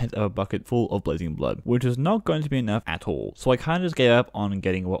 1/10 of a bucket full of blazing blood, which is not going to be enough at all. So I kinda just gave up on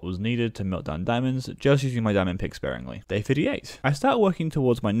getting what was needed to melt down diamonds, just using my diamond pick sparingly. Day 58. I start working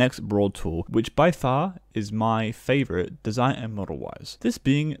towards my next broad tool, which by far is my favorite design and model wise. This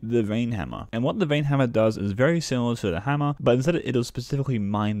being the vein hammer. And what the vein hammer does is very similar to the hammer, but instead it'll specifically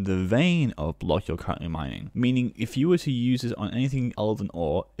mine the vein of block you're currently mining. Meaning if you were to use this on anything other than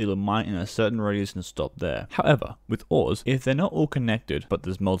ore, it'll mine in a certain radius and stop there. However, with ores, if they're not all connected, but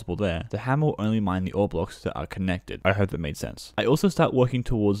there's multiple there, the hammer will only mine the ore blocks that are connected. I hope that made sense. I also start working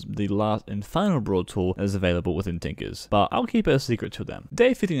towards the last and final broad tool that is available within Tinkers, but I'll keep it a secret till then.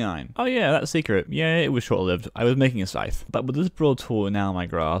 Day 59. Oh yeah, that secret. Yeah, it was short-lived. I was making a scythe. But with this broad tool now in my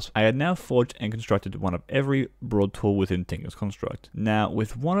grasp, I had now forged and constructed one of every broad tool within Tinker's construct. Now,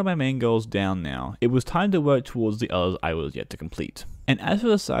 with one of my main goals down now, it was time to work towards the others I was yet to complete. And as for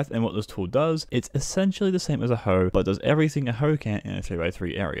the scythe and what this tool does, it's essentially the same as a hoe, but does everything a hoe can in a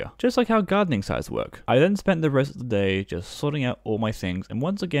 3x3 area. Just like how gardening scythes work. I then spent the rest of the day just sorting out all my things and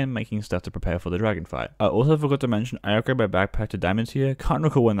once again making stuff to prepare for the dragon fight. I also forgot to mention I upgraded my backpack to diamond tier, can't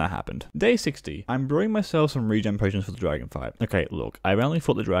recall when that happened. Day 60. I'm brewing myself some regen potions for the dragon fight. Okay, look, I've only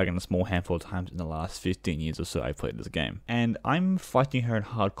fought the dragon a small handful of times in the last 15 years or so I've played this game, and I'm fighting her in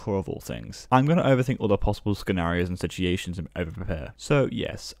hardcore of all things. I'm going to overthink all the possible scenarios and situations and over-prepare. So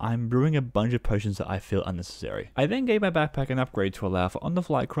yes, I'm brewing a bunch of potions that I feel unnecessary. I then gave my backpack an upgrade to allow for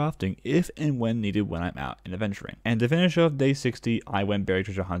on-the-fly crafting if and when needed when I'm out and adventuring. And to finish off day 60, I went buried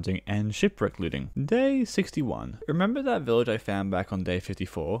treasure hunting and shipwreck looting. Day 61. Remember that village I found back on day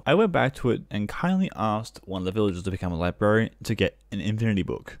 54? I went back to it and kindly asked one of the villagers to become a librarian to get an infinity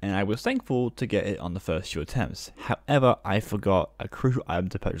book, and I was thankful to get it on the first few attempts. However, I forgot a crucial item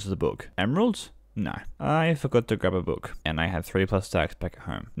to purchase the book. Emeralds? No, I forgot to grab a book, and I had 3+ stacks back at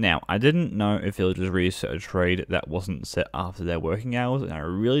home. Now, I didn't know if villagers reset a trade that wasn't set after their working hours, and I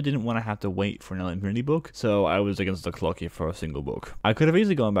really didn't want to have to wait for another infinity book, so I was against the clock here for a single book. I could have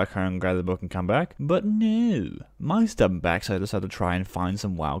easily gone back home, grabbed the book, and come back, but no. My stubborn backside decided to try and find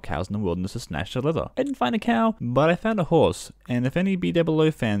some wild cows in the wilderness to snatch their leather. I didn't find a cow, but I found a horse, and if any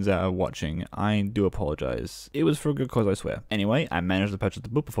BWO fans are watching, I do apologize. It was for a good cause, I swear. Anyway, I managed to purchase the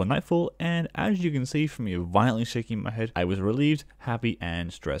book before nightfall, and as you can see from me violently shaking my head, I was relieved, happy,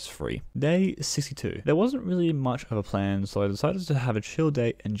 and stress-free. Day 62. There wasn't really much of a plan, so I decided to have a chill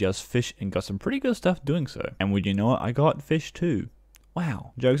day and just fish, and got some pretty good stuff doing so. And would you know what? I got fish too.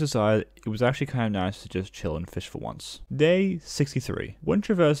 Wow. Jokes aside, it was actually kind of nice to just chill and fish for once. Day 63. When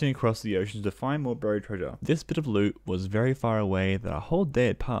traversing across the oceans to find more buried treasure, this bit of loot was very far away that a whole day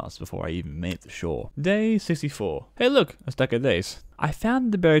had passed before I even made it to shore. Day 64. Hey look, a stack of days. I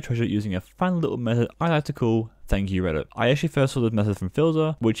found the buried treasure using a fun little method I like to call Thank You Reddit. I actually first saw this method from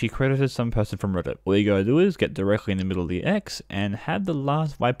Filzer, which he credited some person from Reddit. All you gotta do is get directly in the middle of the X and have the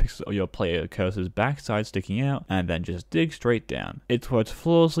last 5 pixels of your player cursor's backside sticking out, and then just dig straight down. It's worked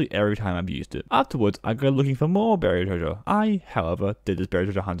flawlessly every time I've used it. Afterwards, I go looking for more buried treasure. I, however, did this buried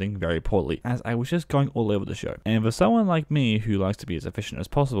treasure hunting very poorly, as I was just going all over the show. And for someone like me who likes to be as efficient as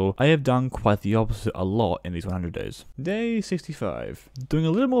possible, I have done quite the opposite a lot in these 100 days. Day 65. Doing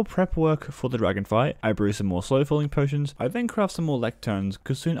a little more prep work for the dragon fight, I brew some more slow falling potions. I then craft some more lecterns,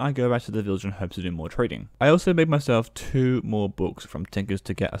 because soon I go back to the village and hope to do more trading. I also made myself 2 more books from Tinkers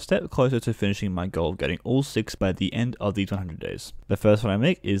to get a step closer to finishing my goal of getting all 6 by the end of these 100 days. The first one I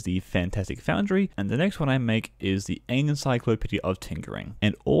make is the Fantastic Foundry, and the next one I make is the Encyclopedia of Tinkering.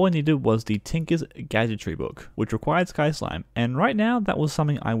 And all I needed was the Tinker's Gadgetry book, which required Sky Slime, and right now that was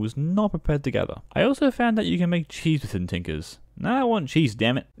something I was not prepared to gather. I also found that you can make cheese within Tinkers. No, I want cheese,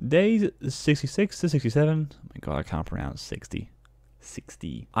 damn it. Days 66 to 67. Oh my god, I can't pronounce 60.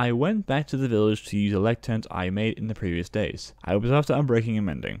 60. I went back to the village to use the lecterns I made in the previous days. I was after unbreaking and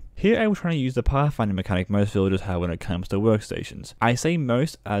mending. Here I was trying to use the pathfinding mechanic most villagers have when it comes to workstations. I say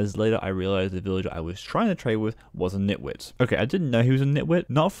most, as later I realized the villager I was trying to trade with was a nitwit. Okay, I didn't know he was a nitwit,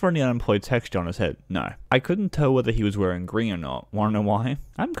 not for any unemployed texture on his head, no. I couldn't tell whether he was wearing green or not. Wanna know why?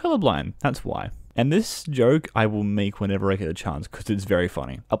 I'm colorblind, that's why. And this joke I will make whenever I get a chance because it's very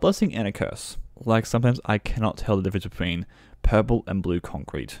funny. A blessing and a curse. Like sometimes I cannot tell the difference between purple and blue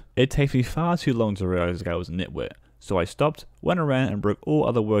concrete. It takes me far too long to realize this guy was a nitwit. So I stopped, went around and broke all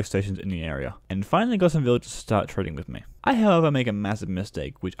other workstations in the area, and finally got some villagers to start trading with me. I however make a massive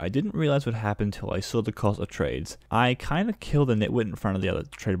mistake, which I didn't realize would happen until I saw the cost of trades. I kinda killed the nitwit in front of the other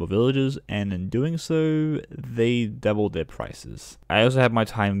tradable villagers, and in doing so, they doubled their prices. I also had my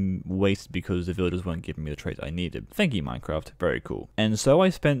time wasted because the villagers weren't giving me the trades I needed. Thank you, Minecraft, very cool. And so I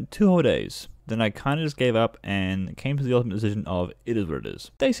spent 2 whole days. Then I kinda just gave up and came to the ultimate decision of it is what it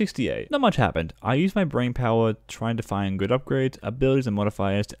is. Day 68. Not much happened. I used my brain power trying to find good upgrades, abilities and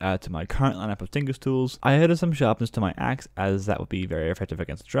modifiers to add to my current lineup of Tinker's tools. I added some sharpness to my axe as that would be very effective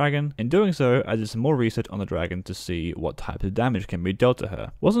against the dragon. In doing so, I did some more research on the dragon to see what types of damage can be dealt to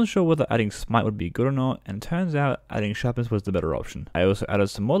her. Wasn't sure whether adding smite would be good or not, and turns out adding sharpness was the better option. I also added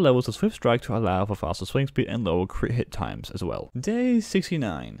some more levels of swift strike to allow for faster swing speed and lower crit hit times as well. Day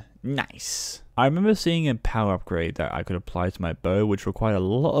 69. Nice. I remember seeing a power upgrade that I could apply to my bow which required a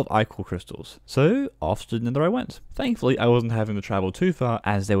lot of ichor crystals, so off to the nether I went. Thankfully I wasn't having to travel too far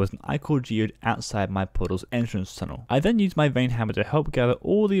as there was an ichor geode outside my portal's entrance tunnel. I then used my vein hammer to help gather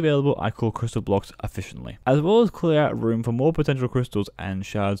all the available ichor crystal blocks efficiently, as well as clear out room for more potential crystals and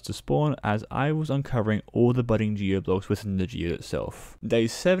shards to spawn as I was uncovering all the budding geode blocks within the geode itself. Day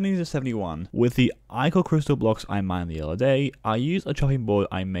 70 to 71. With the ichor crystal blocks I mined the other day, I used a chopping board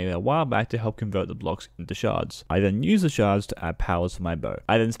I made a while back to help convert the blocks into shards. I then used the shards to add powers to my bow.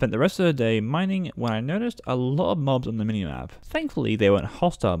 I then spent the rest of the day mining when I noticed a lot of mobs on the minimap. Thankfully they weren't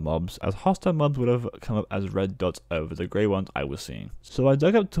hostile mobs, as hostile mobs would have come up as red dots over the grey ones I was seeing. So I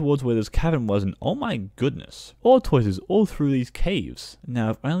dug up towards where this cavern was and oh my goodness, ore tortoises all through these caves.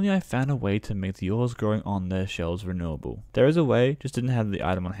 Now if only I found a way to make the ores growing on their shells renewable. There is a way, just didn't have the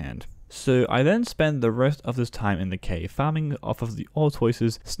item on hand. So I then spend the rest of this time in the cave farming off of the ore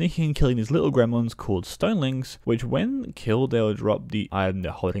tortoises, sneaking and killing these little gremlins called stonelings, which when killed they will drop the item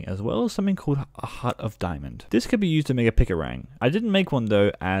they're holding as well as something called a heart of diamond. This could be used to make a pickerang. I didn't make one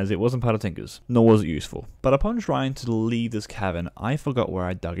though as it wasn't part of Tinker's, nor was it useful. But upon trying to leave this cavern I forgot where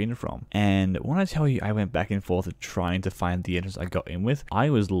I dug in from, and when I tell you I went back and forth trying to find the entrance I got in with, I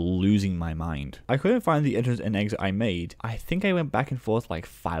was losing my mind. I couldn't find the entrance and exit I made. I think I went back and forth like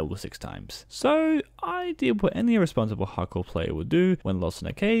 5 or 6 times. So I did what any responsible hardcore player would do when lost in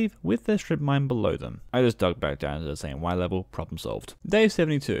a cave with their strip mine below them. I just dug back down to the same Y level, problem solved. Day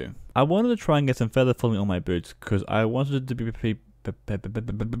 72. I wanted to try and get some feather falling on my boots because I wanted to be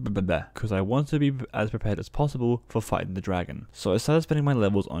as prepared as possible for fighting the dragon. So I started spending my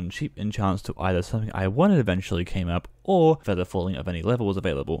levels on cheap enchants to either something I wanted eventually came up or feather falling of any level was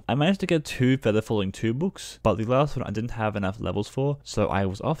available. I managed to get 2 feather falling 2 books, but the last one I didn't have enough levels for, so I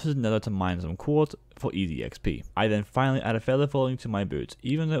was off to the nether to mine some quartz for easy XP. I then finally added feather falling to my boots.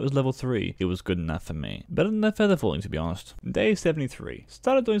 Even though it was level 3, it was good enough for me. Better than the feather falling, to be honest. Day 73.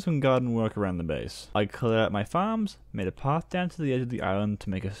 Started doing some garden work around the base. I cleared out my farms, made a path down to the edge of the island to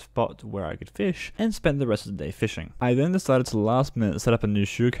make a spot where I could fish, and spent the rest of the day fishing. I then decided to last minute set up a new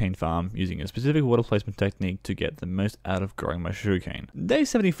sugarcane farm using a specific water placement technique to get the most out of growing my sugarcane. Day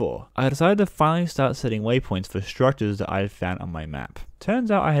 74. I decided to finally start setting waypoints for structures that I had found on my map.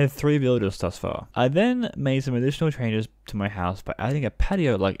 Turns out I had 3 villagers thus far. I then made some additional changes to my house by adding a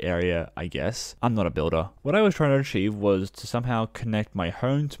patio-like area, I guess. I'm not a builder. What I was trying to achieve was to somehow connect my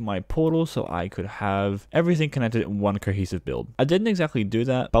home to my portal so I could have everything connected in one cohesive build. I didn't exactly do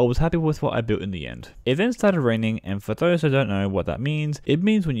that, but I was happy with what I built in the end. It then started raining, and for those who don't know what that means, it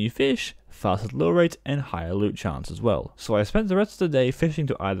means when you fish, faster lure rate and higher loot chance as well. So I spent the rest of the day fishing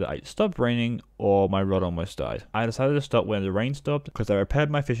to either it stopped raining or my rod almost died. I decided to stop when the rain stopped because I repaired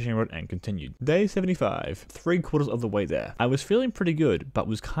my fishing rod and continued. Day 75, 3/4 of the way there. I was feeling pretty good, but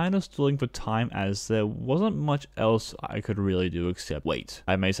was kind of stalling for time as there wasn't much else I could really do except wait.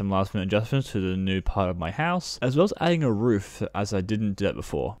 I made some last minute adjustments to the new part of my house, as well as adding a roof as I didn't do that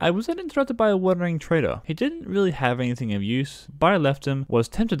before. I was then interrupted by a wandering trader. He didn't really have anything of use, but I left him, was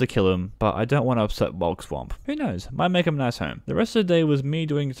tempted to kill him, but I don't want to upset Bulk Swamp. Who knows, might make him a nice home. The rest of the day was me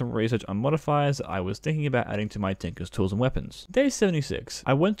doing some research on modifiers that I was thinking about adding to my Tinker's tools and weapons. Day 76.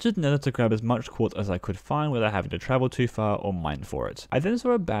 I went to the nether to grab as much quartz as I could find without having to travel too far or mine for it. I then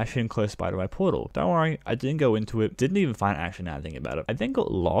saw a bastion close by to my portal. Don't worry, I didn't go into it, didn't even find action anything about it. I then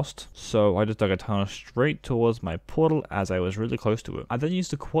got lost, so I just dug a tunnel straight towards my portal as I was really close to it. I then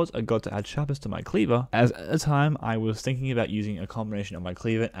used the quartz I got to add sharpness to my cleaver, as at the time I was thinking about using a combination of my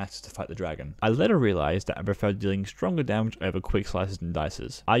cleaver and axe to fight the dragon. I later realized that I preferred dealing stronger damage over quick slices and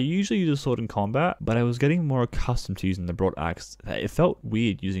dices. I usually use a sword in combat, but I was getting more accustomed to using the broad axe that it felt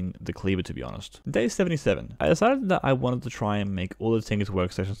weird using the cleaver, to be honest. Day 77. I decided that I wanted to try and make all the Tinker's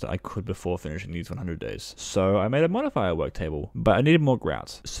workstations that I could before finishing these 100 days. So I made a modifier work table, but I needed more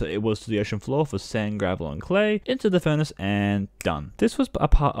grouts. So it was to the ocean floor for sand, gravel and clay, into the furnace and done. This was a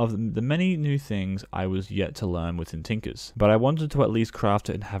part of the many new things I was yet to learn within Tinker's, but I wanted to at least craft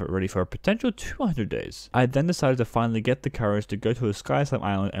it and have it ready for a potential 200 days. I then decided to finally get the courage to go to a sky slime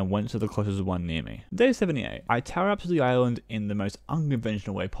island and went to the closest one near me. Day 78. I tower up to the island in the most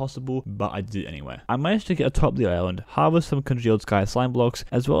unconventional way possible, but I did it anyway. I managed to get atop the island, harvest some congealed sky slime blocks,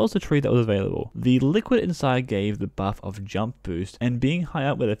 as well as the tree that was available. The liquid inside gave the buff of jump boost, and being high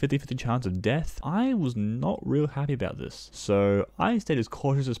up with a 50-50 chance of death, I was not real happy about this. So I stayed as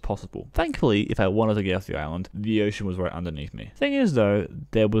cautious as possible. Thankfully, if I wanted to get off the island, the ocean was right underneath me. Thing is though,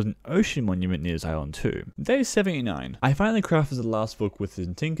 there was an ocean monument near this island too. Day 79. I finally crafted the last book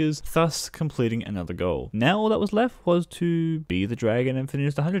within Tinker's, thus completing another goal. Now all that was left was to be the dragon and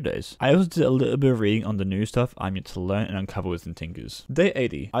finish the 100 days. I also did a little bit of reading on the new stuff I'm yet to learn and uncover within Tinker's. Day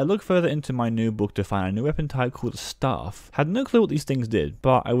 80. I looked further into my new book to find a new weapon type called a staff. Had no clue what these things did,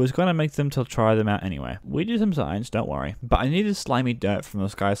 but I was gonna make them to try them out anyway. We did some science, don't worry. But I needed slimy dirt from the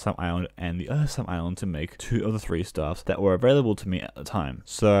Sky Slime Island and the Earth Slime Island to make 2 of the 3 staffs that were available to me at the time.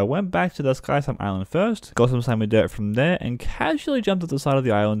 So I went back to the Sky Slime Island first, got some slimy dirt from there, and casually jumped off the side of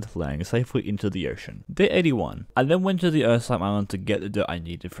the island, landing safely into the ocean. Day 81. I then went to the Earth Slime Island to get the dirt I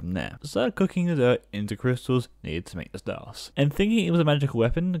needed from there. Started cooking the dirt into crystals needed to make the staffs. And thinking it was a magical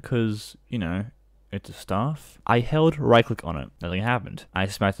weapon because, you know, it's a staff. I held right click on it, nothing happened. I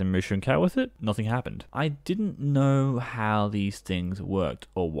smacked a mushroom cow with it, nothing happened. I didn't know how these things worked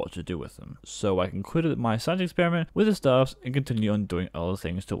or what to do with them, so I concluded my science experiment with the staffs and continued on doing other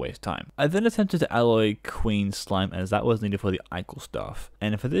things to waste time. I then attempted to alloy queen slime as that was needed for the Eichel staff,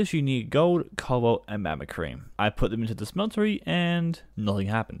 and for this you need gold, cobalt and magma cream. I put them into the smeltery and nothing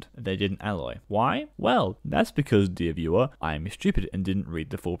happened. They didn't alloy. Why? Well, that's because, dear viewer, I am stupid and didn't read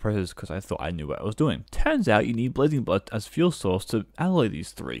the full process because I thought I knew what I was doing. doing. Turns out you need blazing blood as fuel source to alloy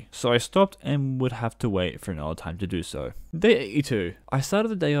these 3. So I stopped and would have to wait for another time to do so. Day 82. I started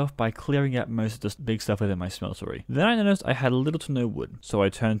the day off by clearing out most of the big stuff within my smeltery. Then I noticed I had little to no wood, so I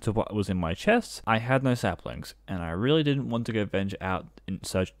turned to what was in my chest. I had no saplings, and I really didn't want to go venture out in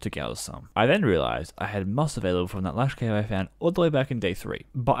search to gather some. I then realized I had moss available from that lash cave I found all the way back in day 3,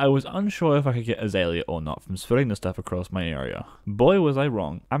 but I was unsure if I could get azalea or not from spreading the stuff across my area. Boy was I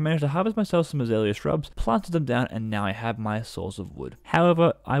wrong. I managed to harvest myself some azalea shrubs, planted them down, and now I have my source of wood.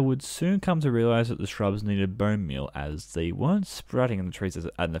 However, I would soon come to realize that the shrubs needed bone meal as they weren't sprouting in the trees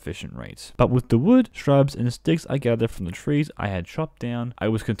at an efficient rate. But with the wood, shrubs, and sticks I gathered from the trees I had chopped down, I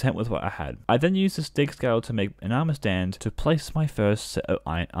was content with what I had. I then used the stick scale to make an armor stand to place my first set of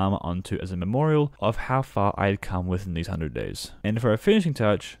iron armor onto as a memorial of how far I had come within these 100 days. And for a finishing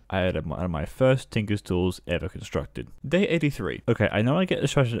touch, I had one of my first Tinker's tools ever constructed. Day 83. Okay, I know I get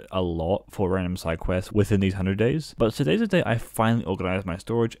distracted a lot for random side quests within these 100 days, but today's the day I finally organized my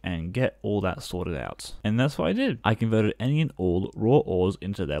storage and get all that sorted out. And that's what I did. I converted any and all raw ores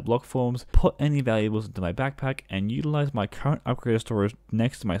into their block forms, put any valuables into my backpack, and utilized my current upgraded storage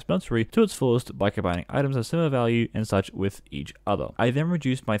next to my smeltery to its fullest by combining items of similar value and such with each other. I then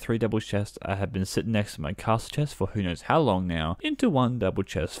reduced my 3 double chests that had been sitting next to my castle chest for who knows how long now into 1 double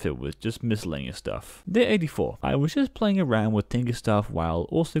chest filled with just miscellaneous stuff. Day 84. I was just playing around with Tinker stuff while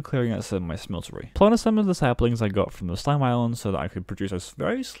also clearing out some of my smeltery. Planted some of the saplings I got from the slime island so that I could produce a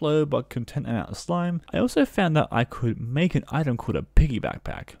very slow but content amount of slime. I also found that I could make an item called a piggy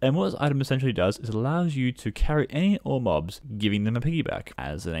backpack. And what this item essentially does is allows you to carry any or mobs, giving them a piggyback,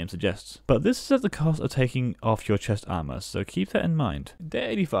 as the name suggests. But this is at the cost of taking off your chest armor, so keep that in mind. Day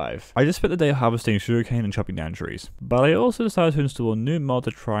 85. I just spent the day harvesting sugarcane and chopping down trees, but I also decided to install a new mod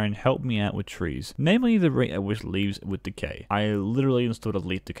to try and help me out with trees, namely the rate at which leaves would decay. I literally installed a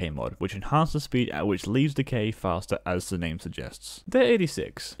leaf decay mod, which enhanced the speed at which leaves decay faster as the name suggests. Day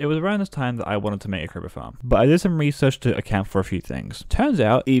 86. It was around this time that I wanted to make a creeper farm, but I did some research to account for a few things. Turns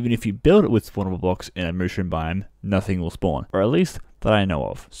out, even if you build it with spawnable blocks in a mushroom biome, nothing will spawn, or at least that I know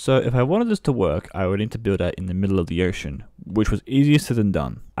of. So if I wanted this to work, I would need to build it in the middle of the ocean, which was easier said than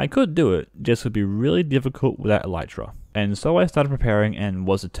done. I could do it, just would be really difficult without elytra. And so I started preparing and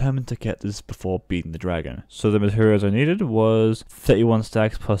was determined to get this before beating the dragon. So the materials I needed was 31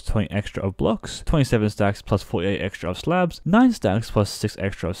 stacks plus 20 extra of blocks, 27 stacks plus 48 extra of slabs, 9 stacks plus 6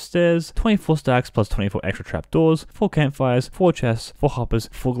 extra of stairs, 24 stacks plus 24 extra trapdoors, 4 campfires, 4 chests, 4 hoppers,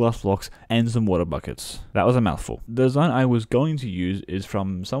 4 glass blocks, and some water buckets. That was a mouthful. The design I was going to use is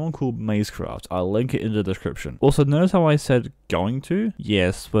from someone called Mazecraft. I'll link it in the description. Also, notice how I said going to?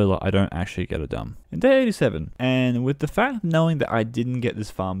 Yes, spoiler, I don't actually get it done. Day 87, and with the fact of knowing that I didn't get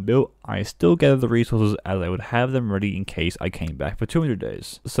this farm built, I still gathered the resources as I would have them ready in case I came back for 200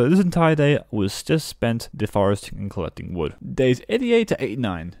 days. So this entire day was just spent deforesting and collecting wood. Days 88 to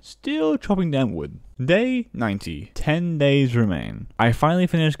 89, still chopping down wood. Day 90, 10 days remain. I finally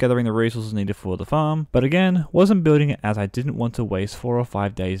finished gathering the resources needed for the farm, but again, wasn't building it as I didn't want to waste 4 or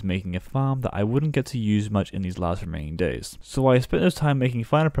 5 days making a farm that I wouldn't get to use much in these last remaining days. So I spent this time making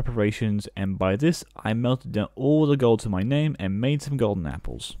final preparations, and by this, I melted down all the gold to my name and made some golden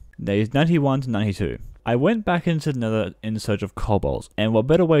apples. Days 91 to 92. I went back into the nether in search of cobalt, and what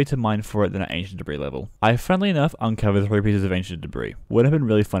better way to mine for it than at ancient debris level. I funnily enough uncovered 3 pieces of ancient debris. Would have been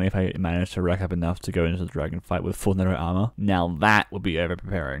really funny if I managed to rack up enough to go into the dragon fight with full nether armor. Now that would be over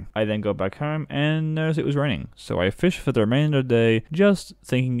preparing. I then got back home and noticed it was raining, so I fished for the remainder of the day, just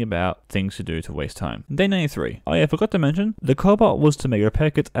thinking about things to do to waste time. Day 93. Oh yeah, I forgot to mention, the cobalt was to make repair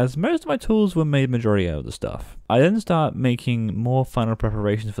kits as most of my tools were made majority out of the stuff. I then start making more final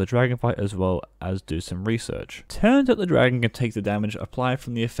preparations for the dragon fight as well as do some research. Turns out the dragon can take the damage applied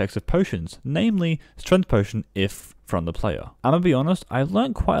from the effects of potions, namely strength potion if from the player. I'm gonna be honest, I've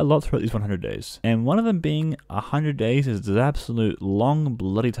learned quite a lot throughout these 100 days, and one of them being 100 days is an absolute long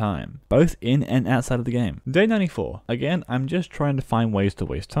bloody time, both in and outside of the game. Day 94. Again, I'm just trying to find ways to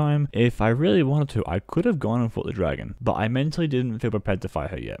waste time. If I really wanted to, I could have gone and fought the dragon, but I mentally didn't feel prepared to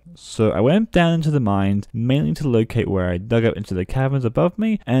fight her yet. So I went down into the mines, mainly to locate where I dug up into the caverns above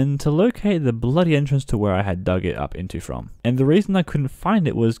me, and to locate the bloody entrance to where I had dug it up into from. And the reason I couldn't find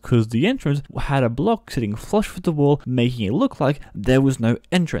it was because the entrance had a block sitting flush with the wall, making it look like there was no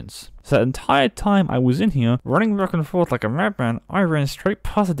entrance. So that entire time I was in here, running back and forth like a madman, I ran straight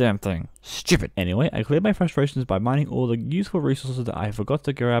past the damn thing. Stupid. Anyway, I cleared my frustrations by mining all the useful resources that I forgot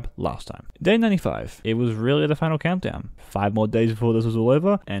to grab last time. Day 95. It was really the final countdown. 5 more days before this was all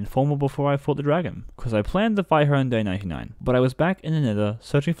over, and 4 more before I fought the dragon. Because I planned to fight her on day 99. But I was back in the nether,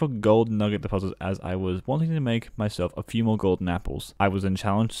 searching for gold nugget deposits as I was wanting to make myself a few more golden apples. I was then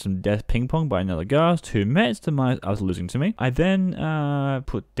challenged to some death ping pong by another ghast who met its demise after losing to me. I then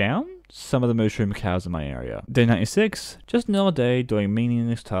put down some of the mushroom cows in my area. Day 96, just another day doing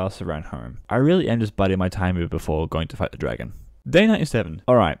meaningless tasks around home. I really am just biding my time here before going to fight the dragon. Day 97.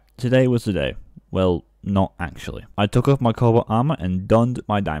 Alright, today was the day. Well, not actually. I took off my cobalt armor and donned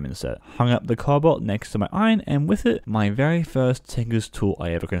my diamond set, hung up the cobalt next to my iron, and with it, my very first tinker's tool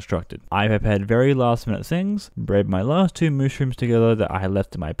I ever constructed. I prepared very last minute things, bred my last 2 mushrooms together that I had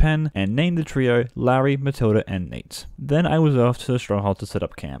left in my pen, and named the trio Larry, Matilda, and Nate. Then I was off to the stronghold to set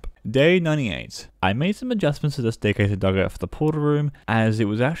up camp. Day 98. I made some adjustments to the staircase I dug out for the portal room, as it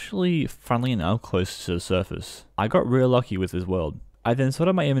was actually, funnily enough, close to the surface. I got real lucky with this world. I then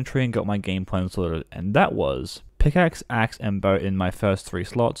sorted my inventory and got my game plan sorted, and that was pickaxe, axe, and bow in my first 3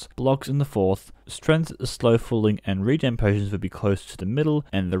 slots, blocks in the 4th, strength, slow falling, and regen potions would be close to the middle,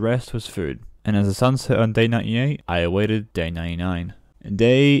 and the rest was food. And as the sun set on day 98, I awaited day 99.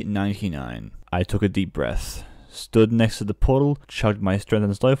 Day 99. I took a deep breath, stood next to the portal, chugged my strength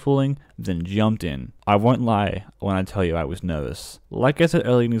and slow falling, then jumped in. I won't lie when I tell you I was nervous. Like I said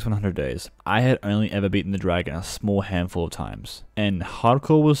earlier in these 100 days, I had only ever beaten the dragon a small handful of times, and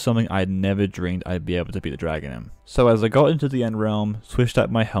hardcore was something I'd never dreamed I'd be able to beat the dragon in. So as I got into the end realm, switched up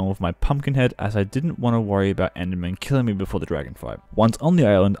my helm with my pumpkin head as I didn't want to worry about endermen killing me before the dragon fight. Once on the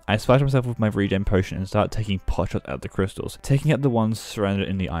island, I splashed myself with my regen potion and started taking pot shots at the crystals, taking out the ones surrounded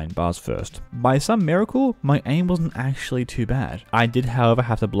in the iron bars first. By some miracle, my aim wasn't actually too bad. I did however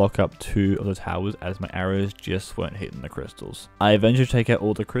have to block up 2 of the towers as my arrows just weren't hitting the crystals. I eventually take out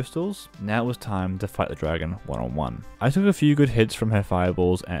all the crystals. Now it was time to fight the dragon one-on-one. I took a few good hits from her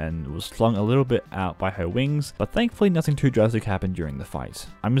fireballs and was flung a little bit out by her wings, but thankfully nothing too drastic happened during the fight.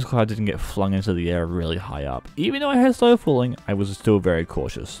 I'm just glad I didn't get flung into the air really high up. Even though I had slow falling, I was still very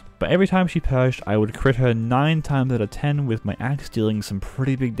cautious. But every time she perched, I would crit her 9 times out of 10 with my axe dealing some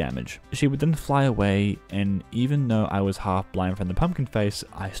pretty big damage. She would then fly away, and even though I was half blind from the pumpkin face,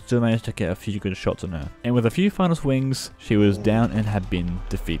 I still managed to get a few good shots on her. And with a few final swings, she was down and had been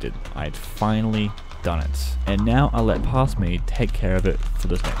defeated. I'd finally done it. And now I'll let past me take care of it for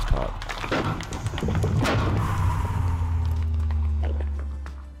this next part.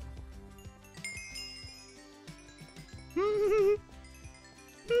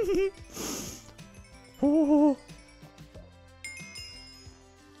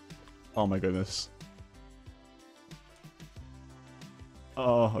 Oh my goodness.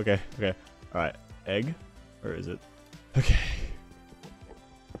 Oh, okay. Alright, egg? Where is it? Okay.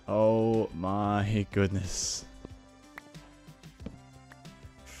 Oh my goodness.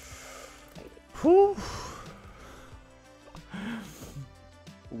 Whew.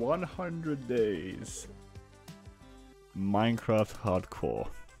 100 days. Minecraft hardcore.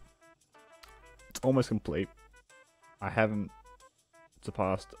 It's almost complete. I haven't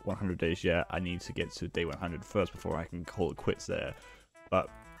surpassed 100 days yet. I need to get to day 100 first before I can call it quits there. But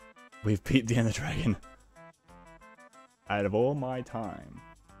we've beat the Ender Dragon. Out of all my time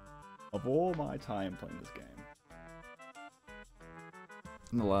playing this game,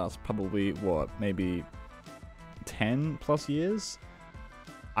 in the last probably, what, maybe 10 plus years,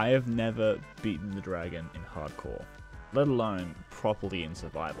 I have never beaten the dragon in hardcore, let alone properly in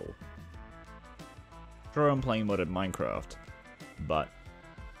survival. Sure, I'm playing modded Minecraft, but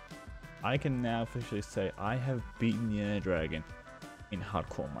I can now officially say I have beaten the Ender Dragon in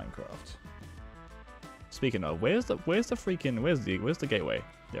hardcore Minecraft. Speaking of, where's the gateway?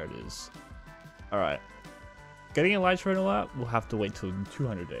 There it is. Alright. Getting a elytra and all that will have to wait till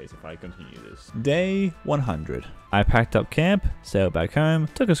 200 days if I continue this. Day 100. I packed up camp, sailed back home,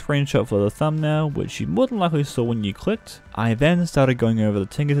 took a screenshot for the thumbnail, which you more than likely saw when you clicked. I then started going over the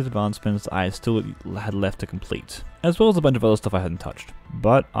Tinker's advancements I still had left to complete, as well as a bunch of other stuff I hadn't touched.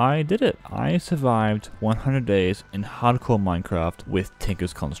 But I did it. I survived 100 days in hardcore Minecraft with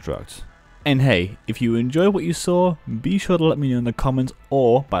Tinker's Construct. And hey, if you enjoyed what you saw, be sure to let me know in the comments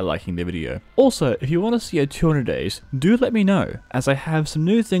or by liking the video. Also, if you want to see a 200 days, do let me know, as I have some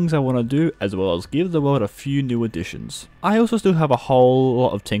new things I want to do, as well as give the world a few new additions. I also still have a whole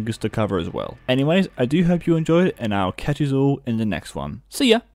lot of Tinkers to cover as well. Anyways, I do hope you enjoyed it, and I'll catch you all in the next one. See ya!